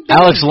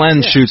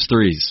Len shoots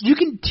threes. You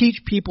can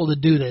teach people to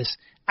do this.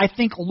 I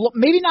think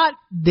maybe not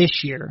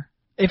this year.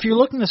 If you're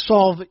looking to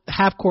solve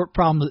half-court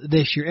problem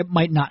this year, it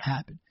might not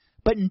happen.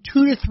 But in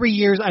 2 to 3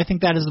 years, I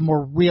think that is a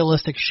more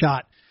realistic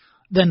shot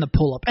than the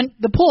pull-up. And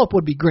the pull-up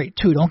would be great,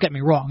 too. Don't get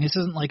me wrong. This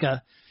isn't like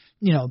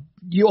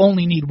you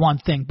only need one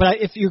thing.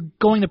 But if you're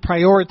going to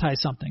prioritize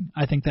something,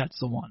 I think that's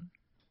the one.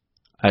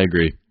 I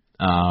agree.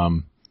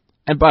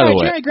 And by the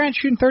way, Jeremy Grant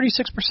shooting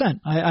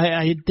 36%.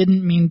 I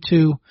didn't mean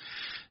to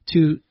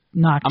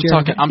knock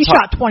Jeremy. He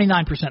shot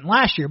 29%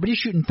 last year, but he's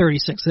shooting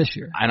 36 this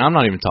year. And I'm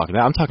not even talking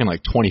that. I'm talking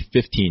like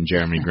 2015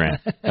 Jeremy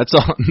Grant. That's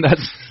all.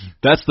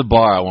 That's the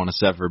bar I want to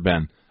set for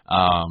Ben.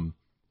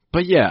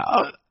 But yeah,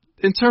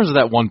 in terms of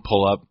that one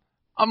pull up,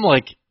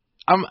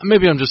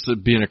 maybe I'm just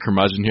being a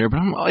curmudgeon here, but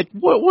I'm like,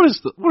 what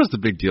is the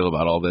big deal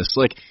about all this?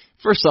 Like,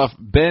 first off,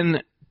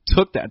 Ben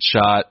took that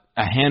shot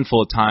a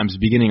handful of times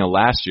beginning of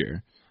last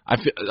year. I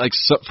feel like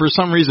for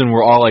some reason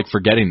we're all like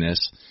forgetting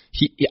this.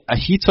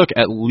 He took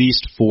at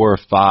least 4 or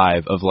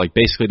 5 of like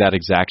basically that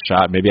exact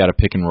shot, maybe out of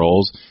pick and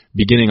rolls,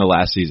 beginning of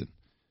last season,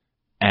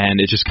 and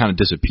it just kind of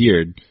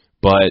disappeared.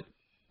 But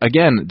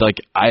again, like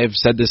I have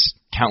said this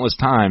countless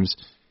times,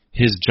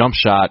 his jump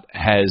shot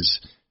has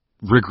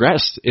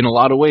regressed in a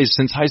lot of ways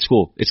since high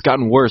school. It's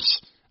gotten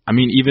worse. I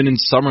mean, even in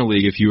summer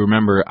league, if you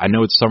remember, I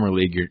know it's summer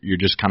league, you're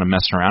just kind of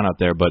messing around out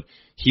there, but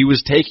he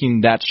was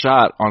taking that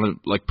shot on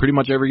like pretty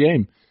much every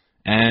game.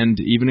 And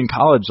even in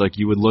college, like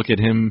you would look at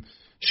him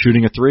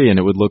shooting a 3 and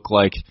it would look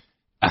like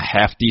a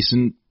half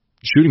decent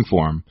shooting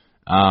for him.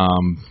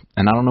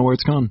 And I don't know where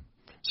it's gone.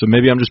 So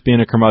maybe I'm just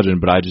being a curmudgeon,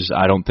 but I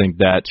don't think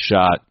that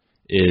shot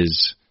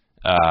is,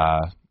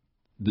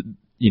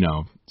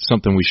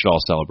 something we should all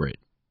celebrate.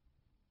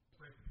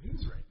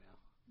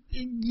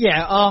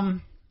 Yeah. All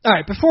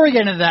right. Before we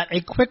get into that,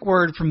 a quick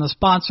word from the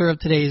sponsor of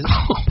today's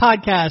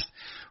podcast,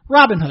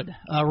 Robinhood.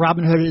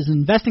 Robinhood is an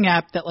investing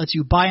app that lets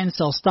you buy and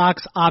sell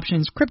stocks,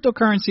 options,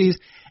 cryptocurrencies,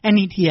 and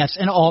ETFs,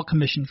 and all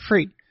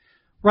commission-free.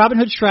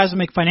 Robinhood strives to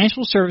make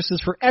financial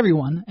services for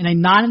everyone in a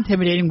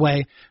non-intimidating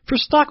way for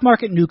stock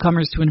market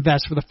newcomers to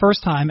invest for the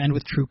first time and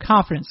with true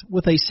confidence,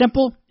 with a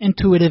simple,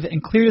 intuitive,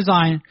 and clear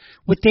design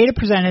with data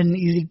presented in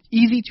an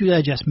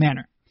easy-to-digest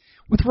manner.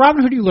 With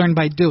Robinhood, you learn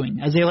by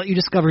doing, as they let you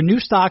discover new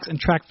stocks and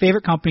track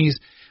favorite companies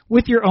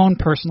with your own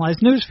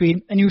personalized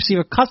newsfeed, and you receive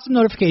custom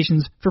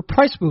notifications for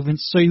price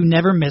movements so you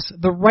never miss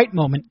the right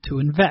moment to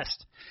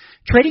invest.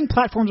 Trading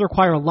platforms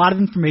require a lot of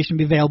information to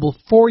be available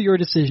for your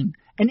decision,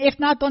 and if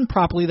not done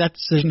properly, that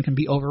decision can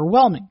be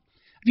overwhelming.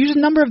 I've used a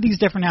number of these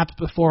different apps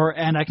before,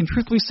 and I can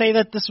truthfully say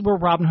that this is where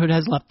Robinhood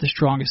has left the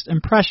strongest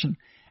impression,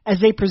 as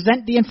they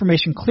present the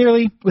information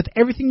clearly with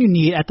everything you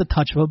need at the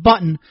touch of a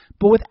button,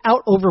 but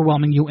without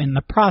overwhelming you in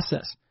the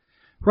process.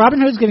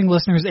 Robinhood is giving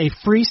listeners a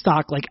free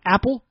stock like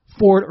Apple,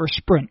 Ford, or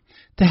Sprint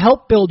to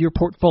help build your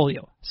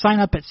portfolio. Sign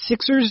up at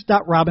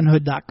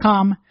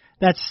Sixers.Robinhood.com.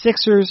 That's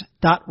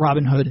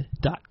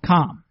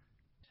Sixers.Robinhood.com.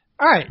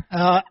 All right.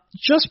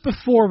 Just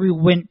before we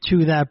went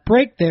to that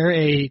break there,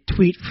 a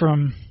tweet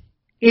from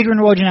Adrian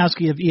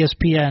Wojnarowski of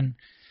ESPN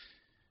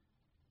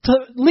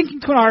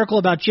linking to an article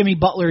about Jimmy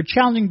Butler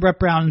challenging Brett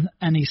Brown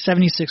and the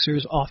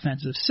 76ers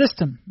offensive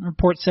system. The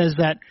report says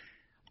that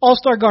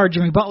All-star guard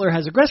Jimmy Butler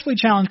has aggressively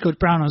challenged Coach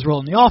Brown on his role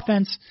in the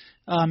offense.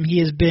 He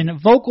has been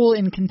vocal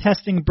in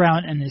contesting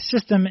Brown and his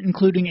system,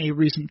 including a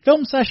recent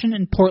film session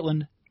in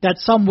Portland that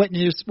some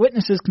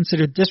witnesses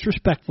considered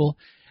disrespectful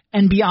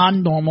and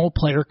beyond normal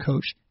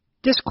player-coach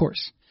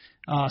discourse.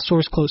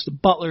 Source close to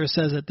Butler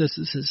says that this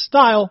is his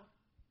style,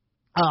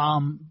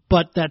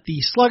 but that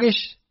the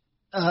sluggish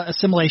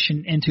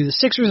assimilation into the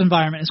Sixers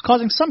environment is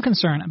causing some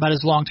concern about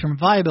his long-term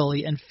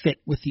viability and fit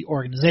with the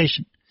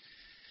organization.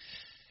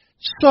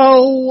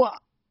 So,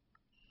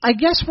 I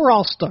guess where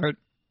I'll start,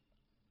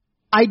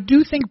 I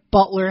do think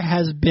Butler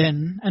has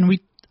been, and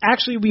we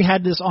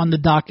had this on the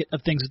docket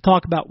of things to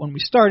talk about when we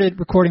started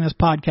recording this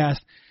podcast.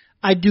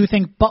 I do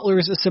think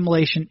Butler's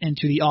assimilation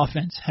into the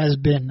offense has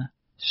been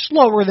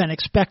slower than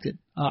expected.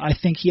 I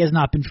think he has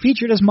not been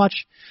featured as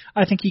much.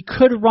 I think he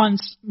could run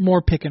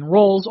more pick and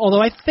rolls,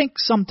 although I think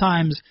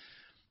sometimes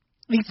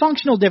the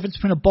functional difference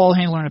between a ball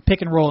handler and a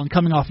pick and roll and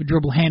coming off a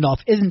dribble handoff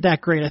isn't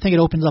that great. I think it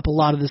opens up a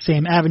lot of the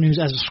same avenues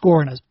as a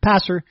scorer and as a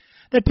passer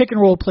that pick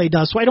and roll play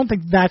does. So I don't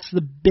think that's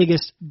the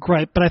biggest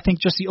gripe, but I think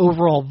just the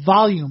overall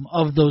volume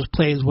of those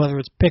plays, whether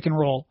it's pick and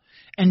roll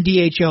and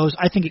DHOs,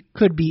 I think it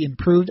could be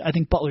improved. I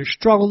think Butler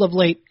struggled of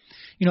late,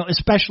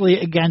 especially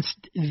against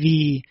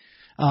the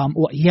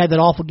he had that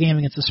awful game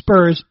against the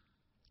Spurs,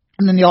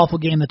 and then the awful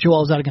game that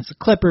Joel was out against the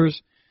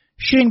Clippers,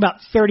 shooting about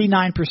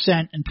 39%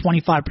 and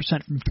 25%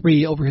 from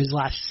three over his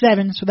last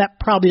 7, so that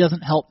probably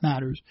doesn't help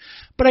matters.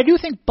 But I do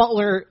think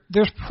Butler,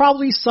 there's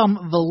probably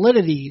some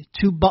validity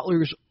to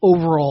Butler's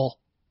overall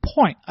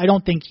point. I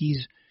don't think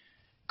he's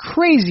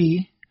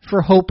crazy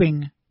for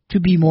hoping to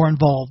be more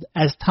involved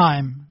as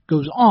time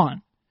goes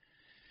on.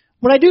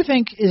 What I do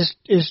think is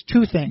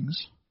two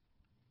things.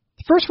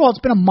 First of all, it's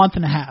been a month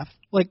and a half.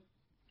 Like,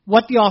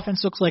 what the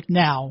offense looks like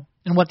now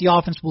and what the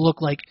offense will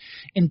look like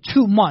in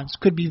 2 months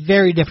could be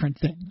very different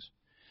things.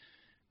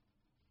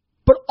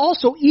 But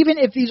also, even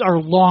if these are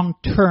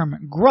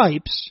long-term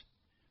gripes,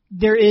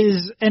 there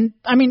is, and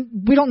I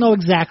mean, we don't know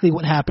exactly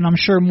what happened. I'm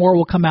sure more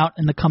will come out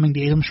in the coming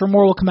days. I'm sure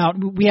more will come out.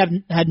 We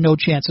haven't had no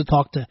chance to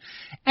talk to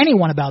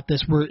anyone about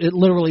this, where it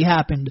literally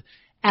happened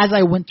as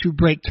I went to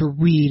break to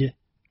read.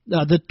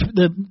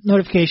 The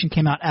notification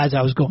came out as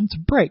I was going to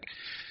break.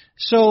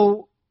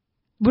 So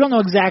we don't know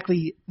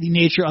exactly the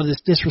nature of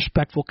this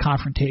disrespectful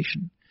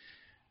confrontation.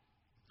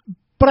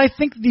 But I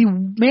think the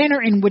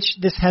manner in which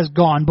this has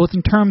gone, both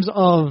in terms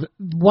of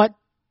what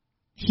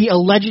he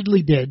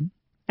allegedly did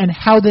and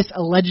how this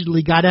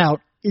allegedly got out,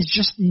 is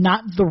just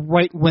not the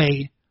right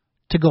way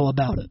to go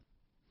about it.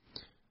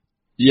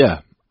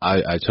 Yeah,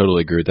 I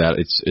totally agree with that.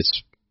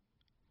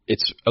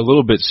 It's a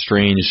little bit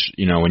strange,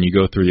 when you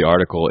go through the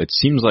article. It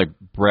seems like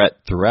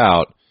Brett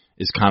throughout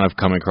is kind of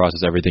coming across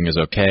as everything is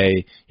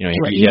okay.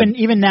 Right.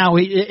 Even now,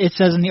 it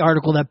says in the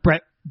article that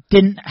Brett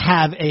didn't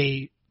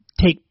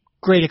take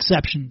great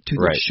exception to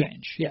the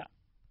exchange. Yeah.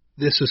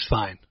 This is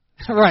fine.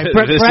 Right.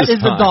 Brett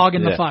is the dog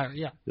in the fire.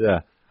 Yeah.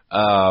 Yeah.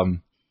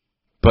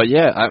 But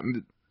yeah,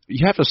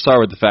 you have to start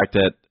with the fact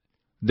that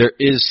there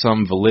is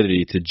some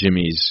validity to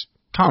Jimmy's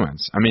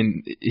comments. I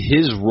mean,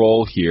 his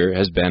role here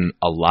has been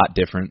a lot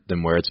different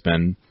than what it's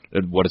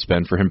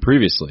been for him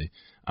previously.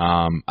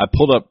 I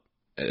pulled up,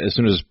 as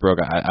soon as it broke,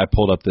 I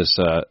pulled up this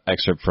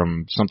excerpt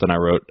from something I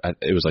wrote.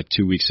 It was like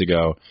 2 weeks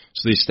ago.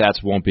 So these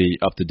stats won't be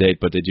up to date,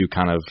 but they do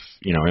kind of,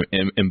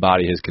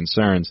 embody his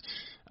concerns.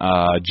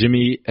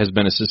 Jimmy has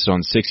been assisted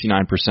on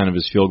 69% of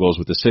his field goals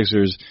with the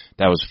Sixers.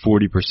 That was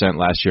 40%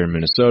 last year in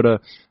Minnesota.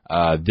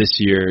 This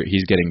year,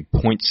 he's getting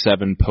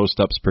 0.7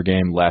 post-ups per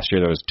game. Last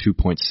year, that was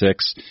 2.6.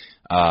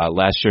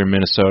 Last year in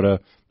Minnesota,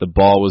 the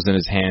ball was in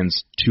his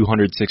hands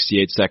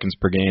 268 seconds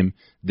per game.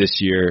 This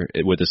year,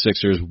 with the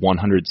Sixers,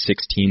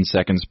 116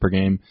 seconds per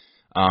game.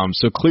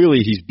 So clearly,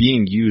 he's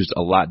being used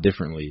a lot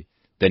differently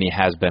than he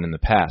has been in the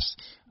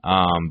past.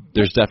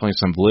 There's definitely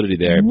some validity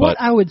there. What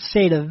I would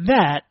say to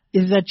that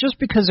is that just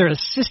because they're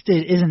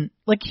assisted isn't,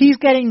 like, he's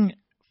getting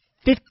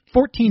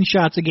 14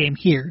 shots a game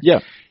here. Yeah.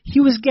 He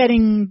was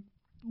getting,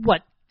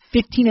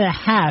 15 and a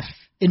half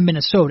in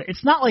Minnesota.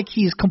 It's not like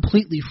he's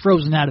completely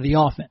frozen out of the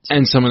offense.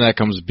 And some of that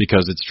comes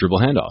because it's dribble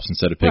handoffs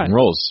instead of pick and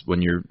rolls.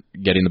 When you're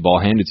getting the ball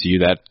handed to you,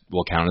 that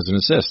will count as an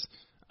assist.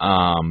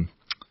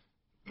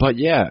 But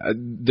yeah,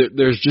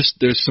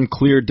 there's some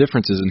clear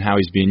differences in how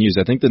he's being used.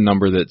 I think the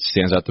number that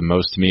stands out the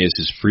most to me is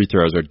his free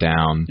throws are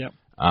down. Yep.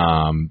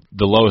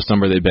 The lowest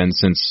number they've been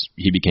since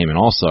he became an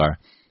all-star.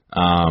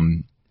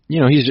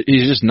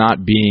 He's just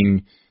not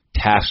being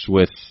tasked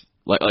with,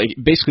 like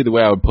basically the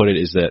way I would put it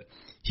is that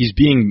he's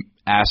being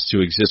asked to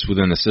exist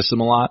within the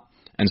system a lot,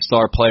 and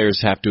star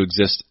players have to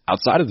exist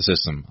outside of the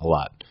system a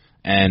lot.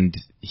 And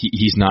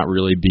he's not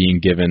really being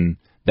given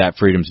that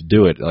freedom to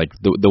do it. Like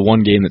the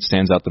one game that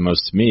stands out the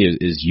most to me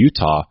is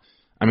Utah.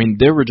 I mean,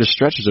 there were just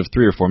stretches of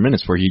 3 or 4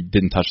 minutes where he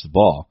didn't touch the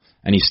ball,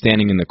 and he's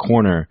standing in the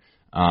corner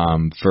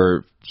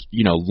for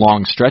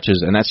long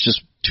stretches, and that's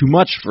just too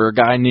much for a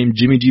guy named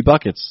Jimmy G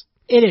Buckets.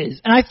 It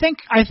is, and I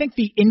think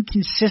the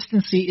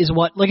inconsistency is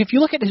what, like, if you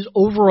look at his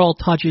overall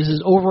touches,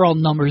 his overall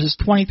numbers, his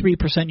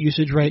 23%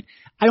 usage rate,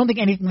 I don't think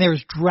anything there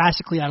is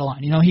drastically out of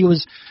line. He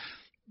was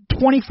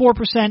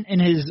 24% in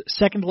his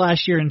second to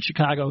last year in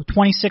Chicago,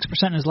 26%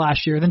 in his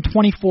last year, then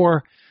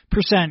 25%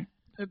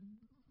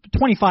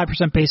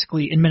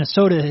 basically in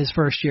Minnesota his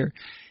first year.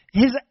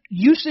 His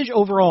usage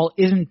overall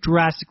isn't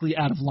drastically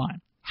out of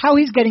line. How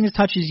he's getting his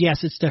touches,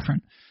 yes, it's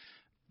different.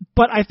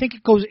 But I think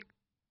it goes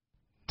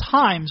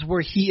times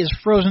where he is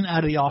frozen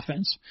out of the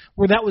offense,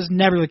 where that was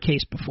never the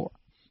case before.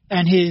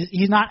 And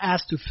he's not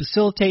asked to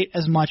facilitate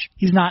as much.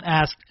 He's not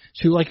asked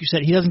to, like you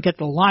said, he doesn't get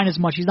the line as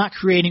much. He's not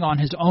creating on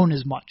his own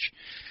as much.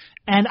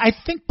 And I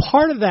think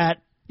part of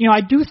that,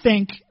 I do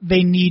think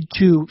they need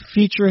to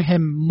feature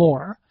him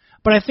more.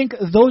 But I think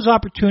those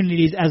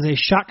opportunities as a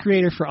shot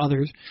creator for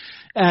others,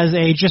 as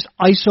a just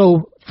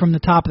ISO from the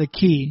top of the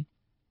key,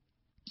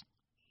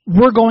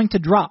 we're going to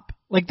drop.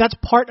 Like, that's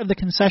part of the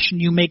concession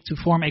you make to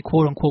form a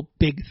quote-unquote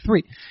big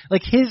three.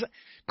 Like, his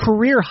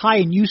career high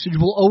in usage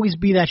will always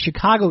be that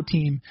Chicago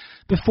team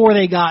before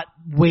they got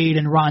Wade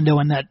and Rondo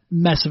and that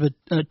mess of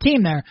a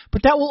team there.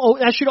 But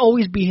that should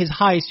always be his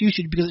highest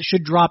usage because it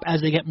should drop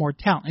as they get more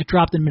talent. It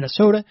dropped in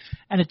Minnesota,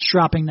 and it's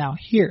dropping now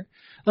here.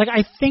 Like,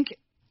 I think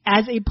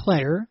as a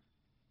player,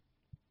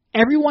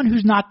 everyone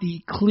who's not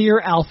the clear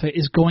alpha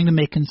is going to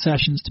make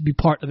concessions to be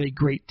part of a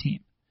great team.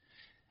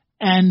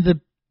 And the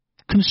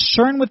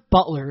concern with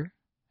Butler,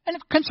 and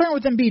concern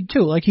with Embiid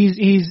too, like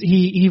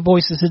he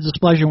voices his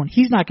displeasure when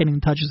he's not getting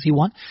the touches he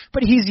wants,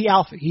 but he's the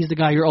alpha. He's the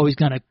guy you're always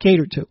going to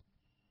cater to.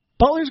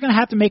 Butler's going to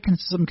have to make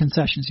some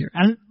concessions here.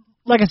 And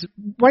like I said,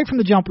 right from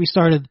the jump we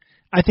started,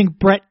 I think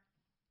Brett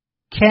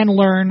can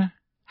learn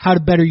how to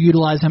better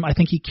utilize him. I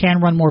think he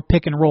can run more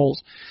pick and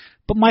rolls.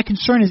 But my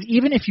concern is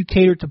even if you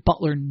cater to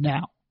Butler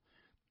now,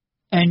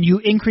 and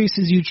you increase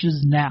his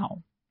usages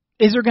now,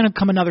 is there going to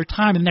come another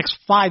time in the next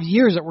 5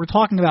 years that we're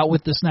talking about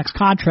with this next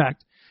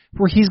contract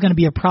where he's going to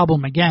be a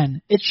problem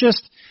again? It's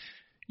just,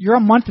 you're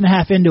a month and a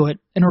half into it,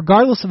 and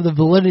regardless of the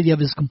validity of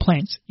his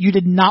complaints, you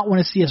did not want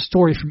to see a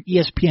story from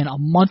ESPN a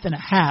month and a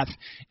half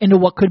into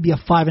what could be a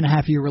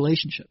 5.5-year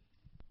relationship.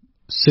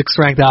 6th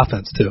ranked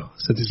offense, too,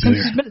 since he's been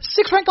here.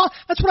 6th ranked offense,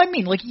 that's what I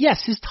mean. Like,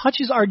 yes, his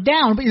touches are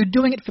down, but you're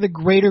doing it for the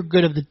greater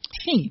good of the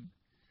team.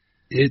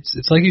 It's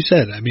like you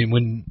said. I mean,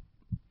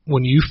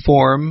 when you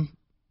form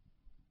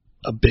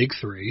a big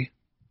three,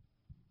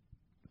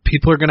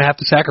 people are going to have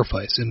to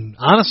sacrifice. And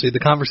honestly, the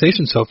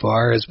conversation so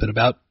far has been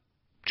about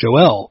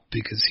Joel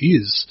because he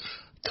has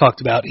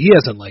talked about he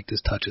hasn't liked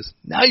his touches.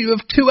 Now you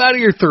have 2 out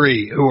of your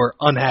 3 who are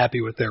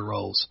unhappy with their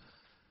roles.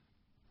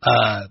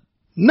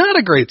 Not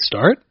a great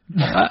start.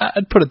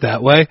 I'd put it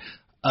that way.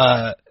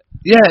 Yeah,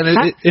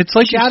 and it's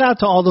like shout out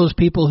to all those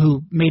people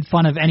who made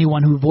fun of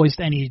anyone who voiced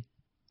any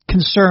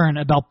concern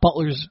about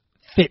Butler's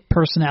fit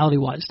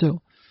personality-wise,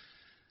 too.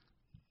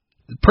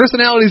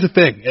 Personality is a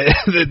thing.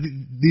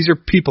 These are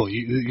people.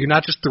 You're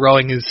not just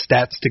throwing his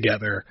stats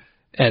together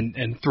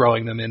and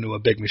throwing them into a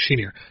big machine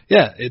here.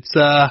 Yeah, it's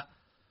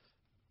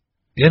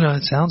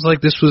it sounds like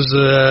this was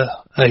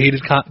a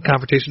heated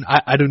confrontation.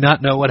 I do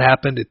not know what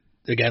happened.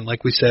 Again,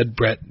 like we said,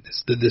 Brett,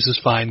 this is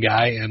fine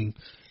guy, and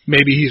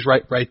maybe he's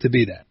right to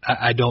be that.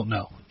 I don't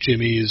know.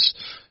 Jimmy is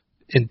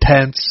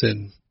intense,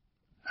 and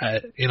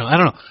I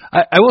don't know.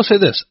 I will say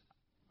this: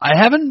 I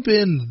haven't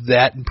been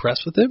that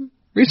impressed with him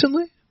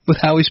recently. With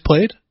how he's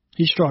played.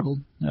 He struggled,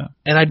 yeah.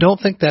 And I don't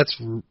think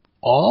that's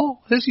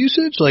all his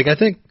usage. Like, I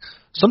think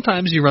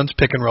sometimes he runs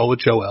pick and roll with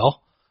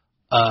Joel.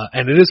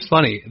 And it is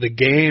funny. The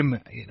game,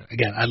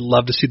 again, I'd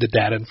love to see the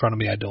data in front of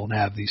me. I don't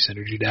have the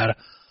synergy data.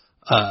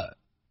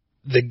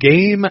 The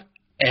game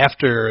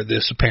after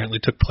this apparently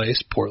took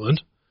place,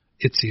 Portland,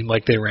 it seemed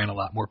like they ran a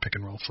lot more pick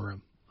and roll for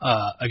him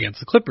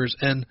against the Clippers.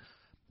 And,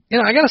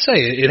 I got to say,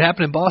 it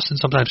happened in Boston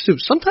sometimes too.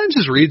 Sometimes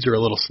his reads are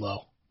a little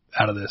slow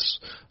out of this.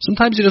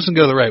 Sometimes he doesn't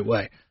go the right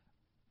way.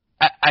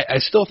 I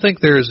still think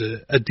there is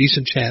a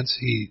decent chance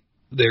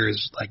there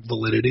is like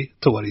validity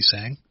to what he's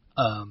saying.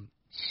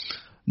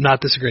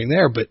 Not disagreeing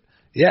there, but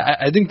yeah,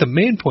 I think the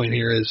main point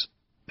here is,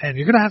 man,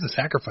 you're going to have to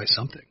sacrifice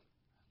something.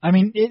 I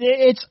mean,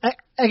 it's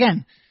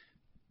again,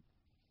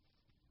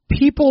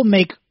 people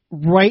make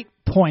right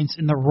points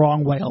in the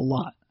wrong way a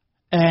lot.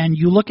 And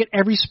you look at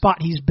every spot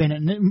he's been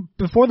in.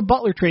 Before the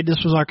Butler trade,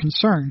 this was our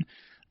concern,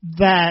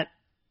 that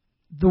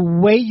the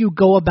way you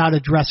go about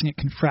addressing it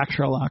can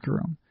fracture a locker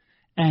room.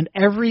 And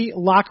every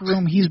locker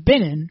room he's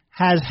been in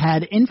has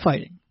had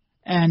infighting.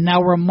 And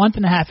now we're a month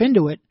and a half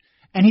into it,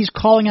 and he's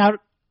calling out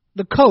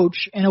the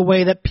coach in a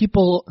way that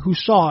people who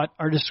saw it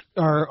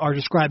are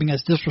describing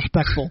as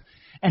disrespectful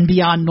and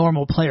beyond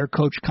normal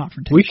player-coach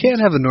confrontation. We can't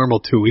have a normal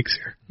 2 weeks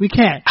here. We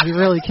can't. We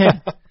really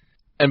can't.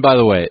 And by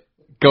the way,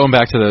 going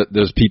back to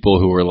those people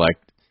who were like,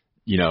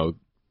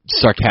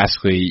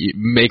 sarcastically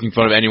making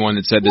fun of anyone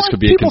that said this could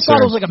be a concern. People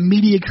thought it was like a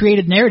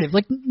media-created narrative.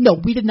 Like, no,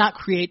 we did not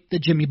create the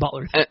Jimmy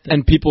Butler thing.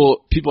 And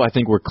people, I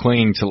think, were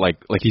clinging to,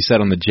 like he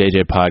said on the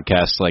JJ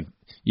podcast, like,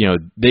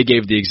 they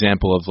gave the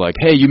example of like,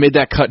 hey, you made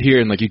that cut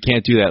here and like you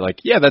can't do that.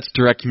 Like, yeah, that's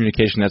direct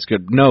communication. That's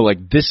good. No,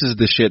 like this is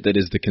the shit that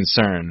is the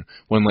concern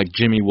when like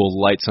Jimmy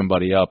will light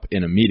somebody up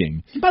in a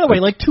meeting. By the way,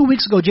 like 2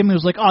 weeks ago, Jimmy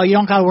was like, oh, you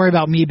don't got to worry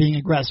about me being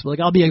aggressive. Like,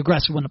 I'll be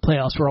aggressive when the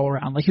playoffs roll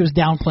around. Like, he was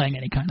downplaying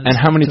any kind of. And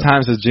how many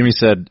times has Jimmy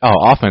said,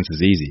 oh, offense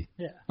is easy?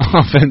 Yeah.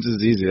 Offense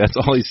is easy. That's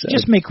all he said.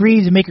 Just make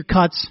reads and make your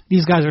cuts.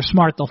 These guys are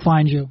smart. They'll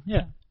find you.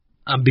 Yeah.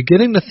 I'm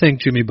beginning to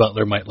think Jimmy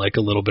Butler might like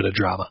a little bit of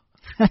drama.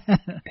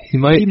 He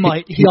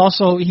might. Here's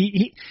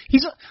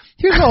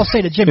what I'll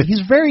say to Jimmy.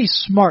 He's very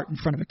smart in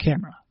front of a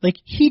camera. Like,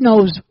 he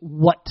knows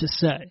what to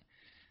say.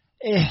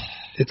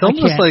 It's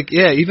almost like,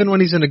 even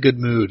when he's in a good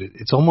mood,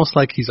 it's almost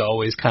like he's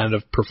always kind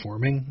of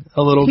performing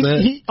a little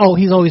bit.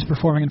 He's always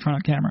performing in front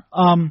of camera.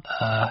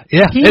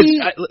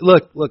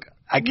 Look,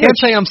 I can't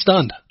say I'm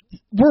stunned.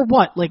 We're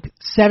like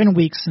 7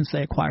 weeks since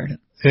they acquired it.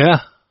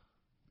 Yeah.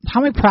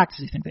 How many practices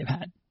do you think they've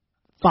had?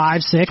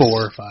 5, 6? 4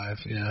 or 5,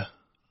 yeah.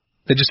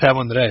 They just had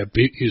one today.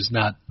 He's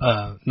not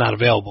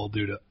available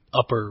due to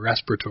upper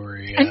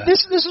respiratory. And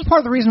this is part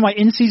of the reason why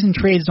in-season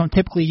trades don't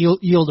typically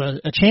yield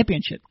a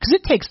championship, because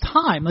it takes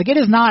time. Like, it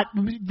is not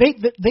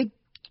they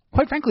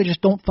quite frankly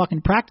just don't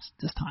fucking practice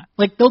this time.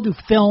 Like, they'll do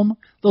film,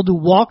 they'll do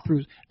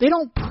walkthroughs. They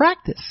don't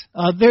practice.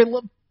 They're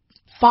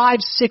 5,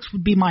 6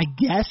 would be my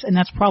guess, and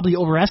that's probably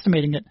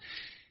overestimating it.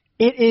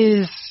 It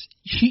is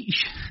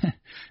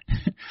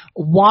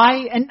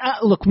why? And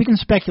look, we can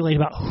speculate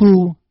about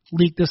who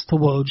leaked this to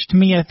Woj. To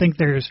me, I think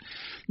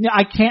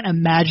I can't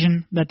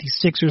imagine that the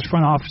Sixers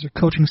front office or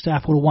coaching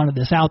staff would have wanted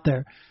this out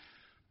there.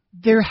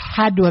 There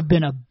had to have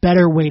been a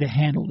better way to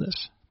handle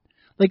this.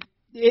 Like,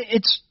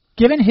 it's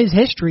given his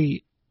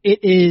history,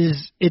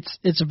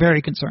 it's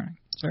very concerning.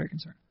 It's very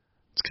concerning.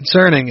 It's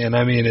concerning, and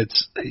I mean,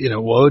 it's,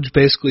 Woj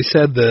basically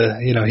said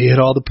he hit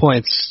all the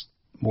points.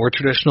 More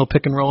traditional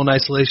pick and roll and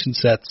isolation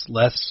sets,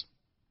 less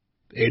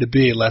A to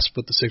B, less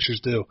what the Sixers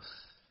do.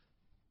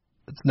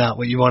 It's not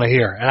what you want to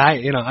hear. And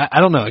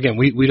I don't know. Again,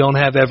 we don't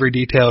have every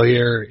detail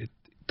here. It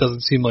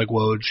doesn't seem like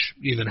Woj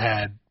even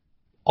had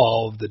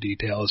all of the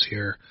details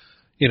here.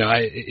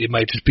 It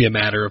might just be a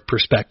matter of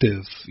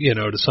perspective,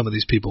 to some of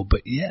these people.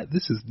 But yeah,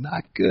 this is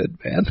not good,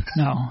 man.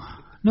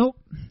 Nope.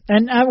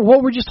 And what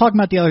we were just talking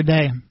about the other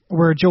day,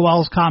 where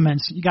Joel's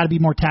comments, you got to be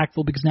more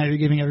tactful because now you're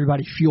giving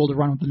everybody fuel to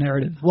run with the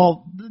narrative.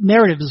 Well, the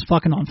narrative is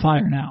fucking on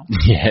fire now.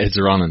 Yeah, it's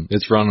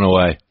running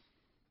away.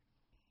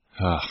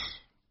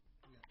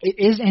 It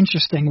is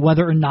interesting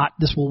whether or not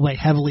this will weigh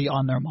heavily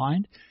on their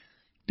mind,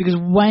 because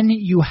when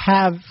you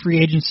have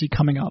free agency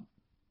coming up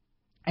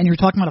and you're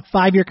talking about a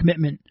 5-year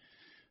commitment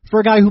for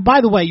a guy who,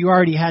 by the way, you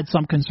already had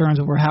some concerns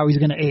over how he's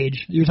going to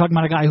age. You're talking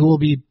about a guy who will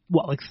be,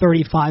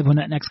 35 when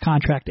that next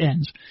contract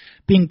ends,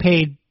 being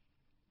paid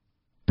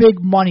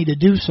big money to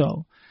do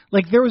so.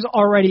 Like, there was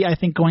already, I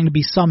think, going to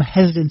be some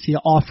hesitancy to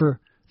offer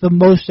the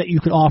most that you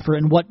could offer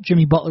and what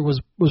Jimmy Butler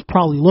was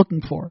probably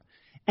looking for.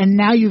 And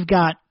now you've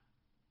got,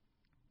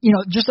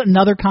 just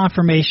another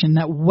confirmation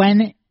that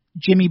when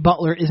Jimmy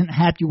Butler isn't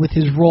happy with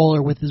his role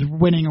or with his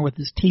winning or with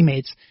his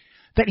teammates,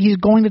 that he's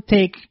going to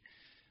take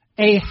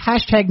a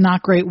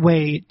 #not great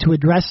way to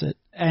address it.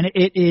 And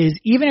it is,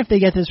 even if they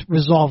get this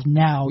resolved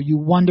now, you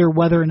wonder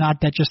whether or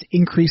not that just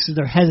increases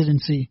their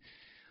hesitancy,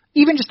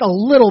 even just a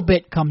little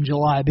bit come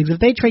July. Because if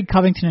they trade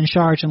Covington and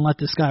Saric and let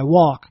this guy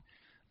walk,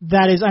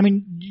 that is,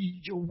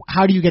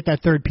 how do you get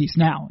that third piece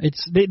now?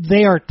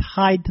 They are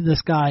tied to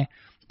this guy,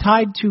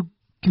 tied to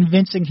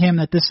convincing him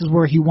that this is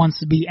where he wants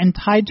to be, and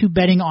tied to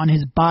betting on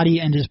his body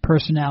and his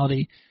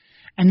personality.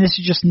 And this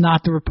is just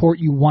not the report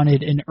you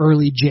wanted in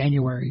early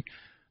January,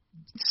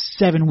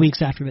 7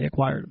 weeks after they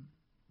acquired him.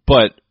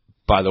 But,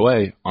 by the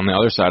way, on the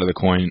other side of the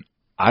coin,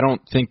 I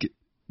don't think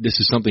this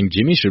is something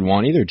Jimmy should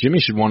want either. Jimmy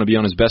should want to be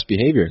on his best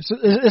behavior. So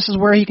this is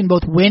where he can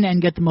both win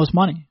and get the most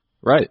money.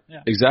 Right.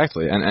 Yeah.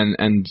 Exactly.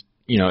 And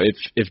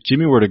if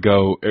Jimmy were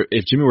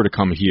to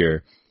come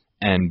here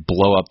and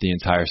blow up the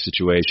entire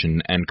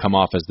situation and come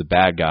off as the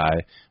bad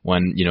guy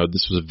when,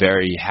 this was a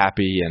very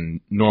happy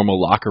and normal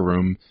locker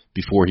room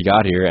before he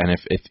got here, and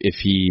if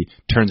he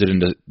turns it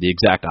into the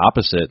exact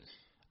opposite,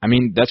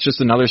 that's just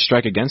another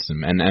strike against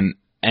him. And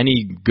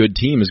any good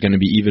team is going to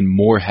be even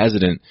more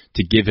hesitant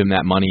to give him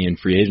that money in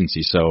free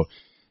agency. So,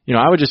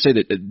 I would just say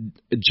that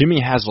Jimmy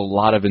has a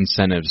lot of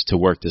incentives to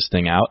work this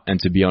thing out and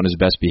to be on his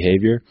best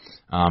behavior.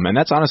 And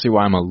that's honestly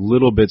why I'm a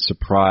little bit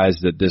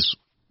surprised that this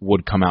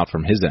would come out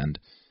from his end.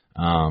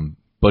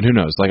 But who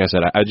knows? Like I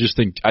said, I just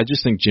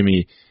think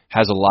Jimmy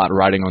has a lot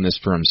riding on this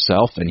for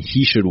himself, and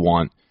he should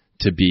want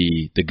to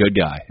be the good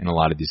guy in a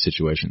lot of these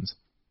situations.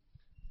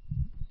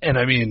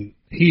 And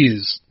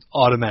he's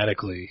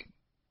automatically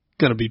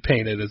going to be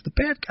painted as the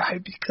bad guy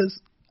because,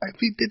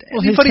 did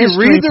anybody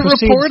read the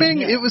reporting?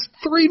 Yeah. It was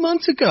 3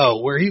 months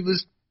ago where he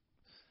was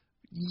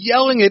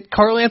yelling at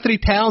Karl Anthony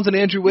Towns and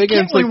Andrew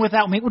Wiggins. Can't win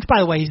without me, which,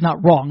 by the way, he's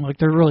not wrong. Like,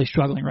 they're really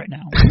struggling right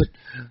now.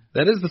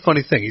 That is the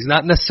funny thing. He's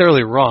not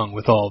necessarily wrong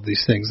with all of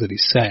these things that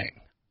he's saying.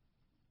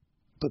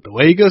 But the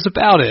way he goes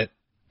about it,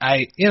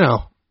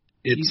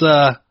 it's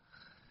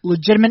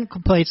legitimate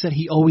complaints that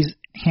he always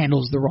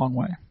handles the wrong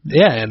way.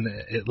 Yeah, and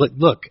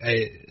look,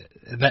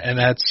 and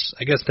that's,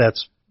 I guess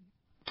that's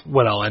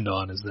what I'll end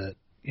on, is that,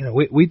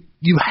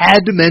 you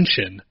had to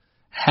mention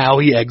how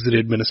he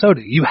exited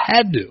Minnesota. You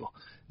had to.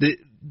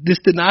 This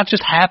did not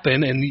just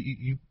happen, and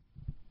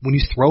when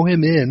you throw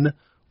him in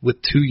with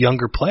two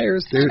younger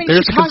players, there's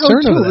Chicago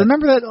concern too. over that.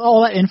 Remember that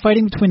all that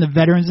infighting between the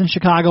veterans in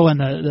Chicago and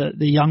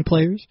the young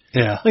players?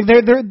 Yeah. Like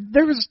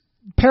there was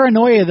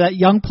paranoia that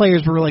young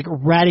players were like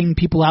ratting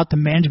people out to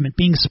management,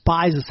 being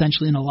spies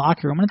essentially in the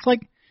locker room. And it's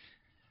like,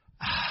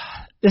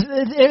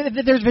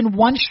 if there's been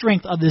one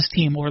strength of this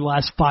team over the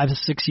last 5 to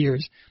 6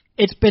 years,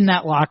 it's been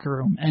that locker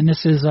room. And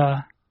this is,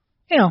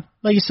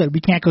 like you said,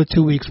 we can't go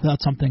 2 weeks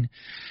without something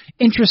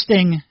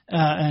interesting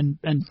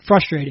and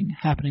frustrating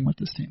happening with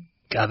this team.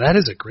 God, that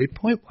is a great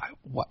point.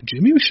 Why,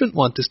 Jimmy shouldn't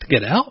want this to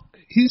get out.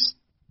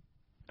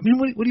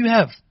 What do you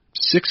have?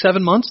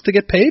 6-7 months to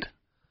get paid?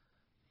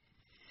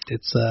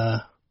 It's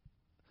the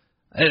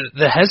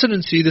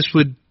hesitancy this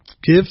would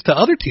give to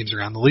other teams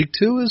around the league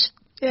too is.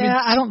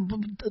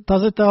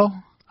 Does it though?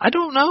 I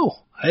don't know.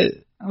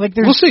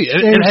 We'll see.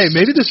 And hey,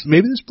 maybe this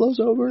blows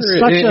over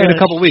in a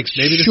couple weeks.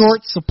 Maybe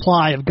short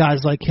supply of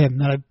guys like him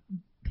that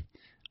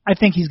I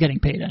think he's getting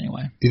paid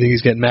anyway. Do you think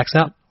he's getting maxed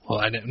out?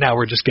 Well, now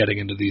we're just getting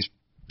into these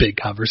big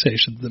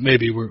conversations that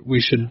maybe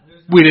we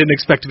didn't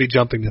expect to be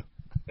jumping to.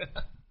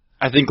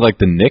 I think like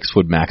the Knicks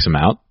would max him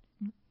out.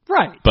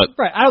 Right. But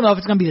I don't know if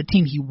it's going to be the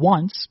team he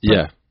wants.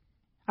 Yeah.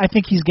 I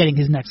think he's getting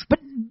his next. But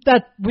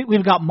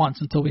we've got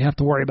months until we have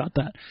to worry about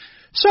that.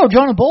 So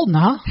Jonah Bolden,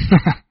 huh?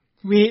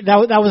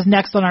 That was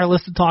next on our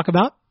list to talk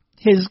about.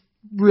 His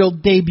real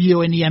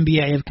debut in the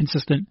NBA of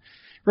consistent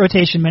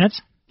rotation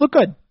minutes. Look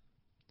good.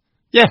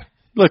 Yeah,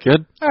 look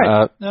good.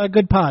 All right,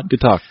 good pod. Good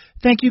talk.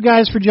 Thank you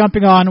guys for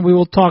jumping on. We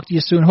will talk to you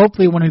soon,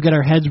 hopefully when we get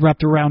our heads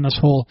wrapped around this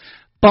whole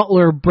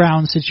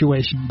Butler-Brown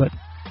situation. But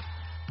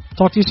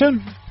talk to you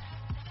soon.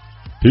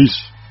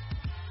 Peace.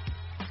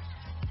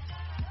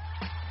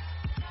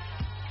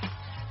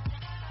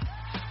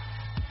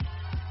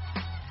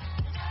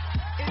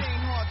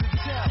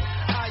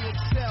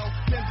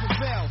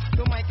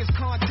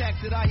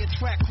 That I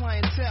attract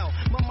clientele.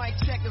 My mic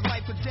check is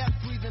life or death,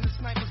 breathing the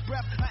sniper's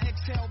breath. I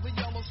exhale the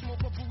yellow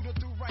smoke of Buddha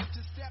through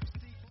righteous steps.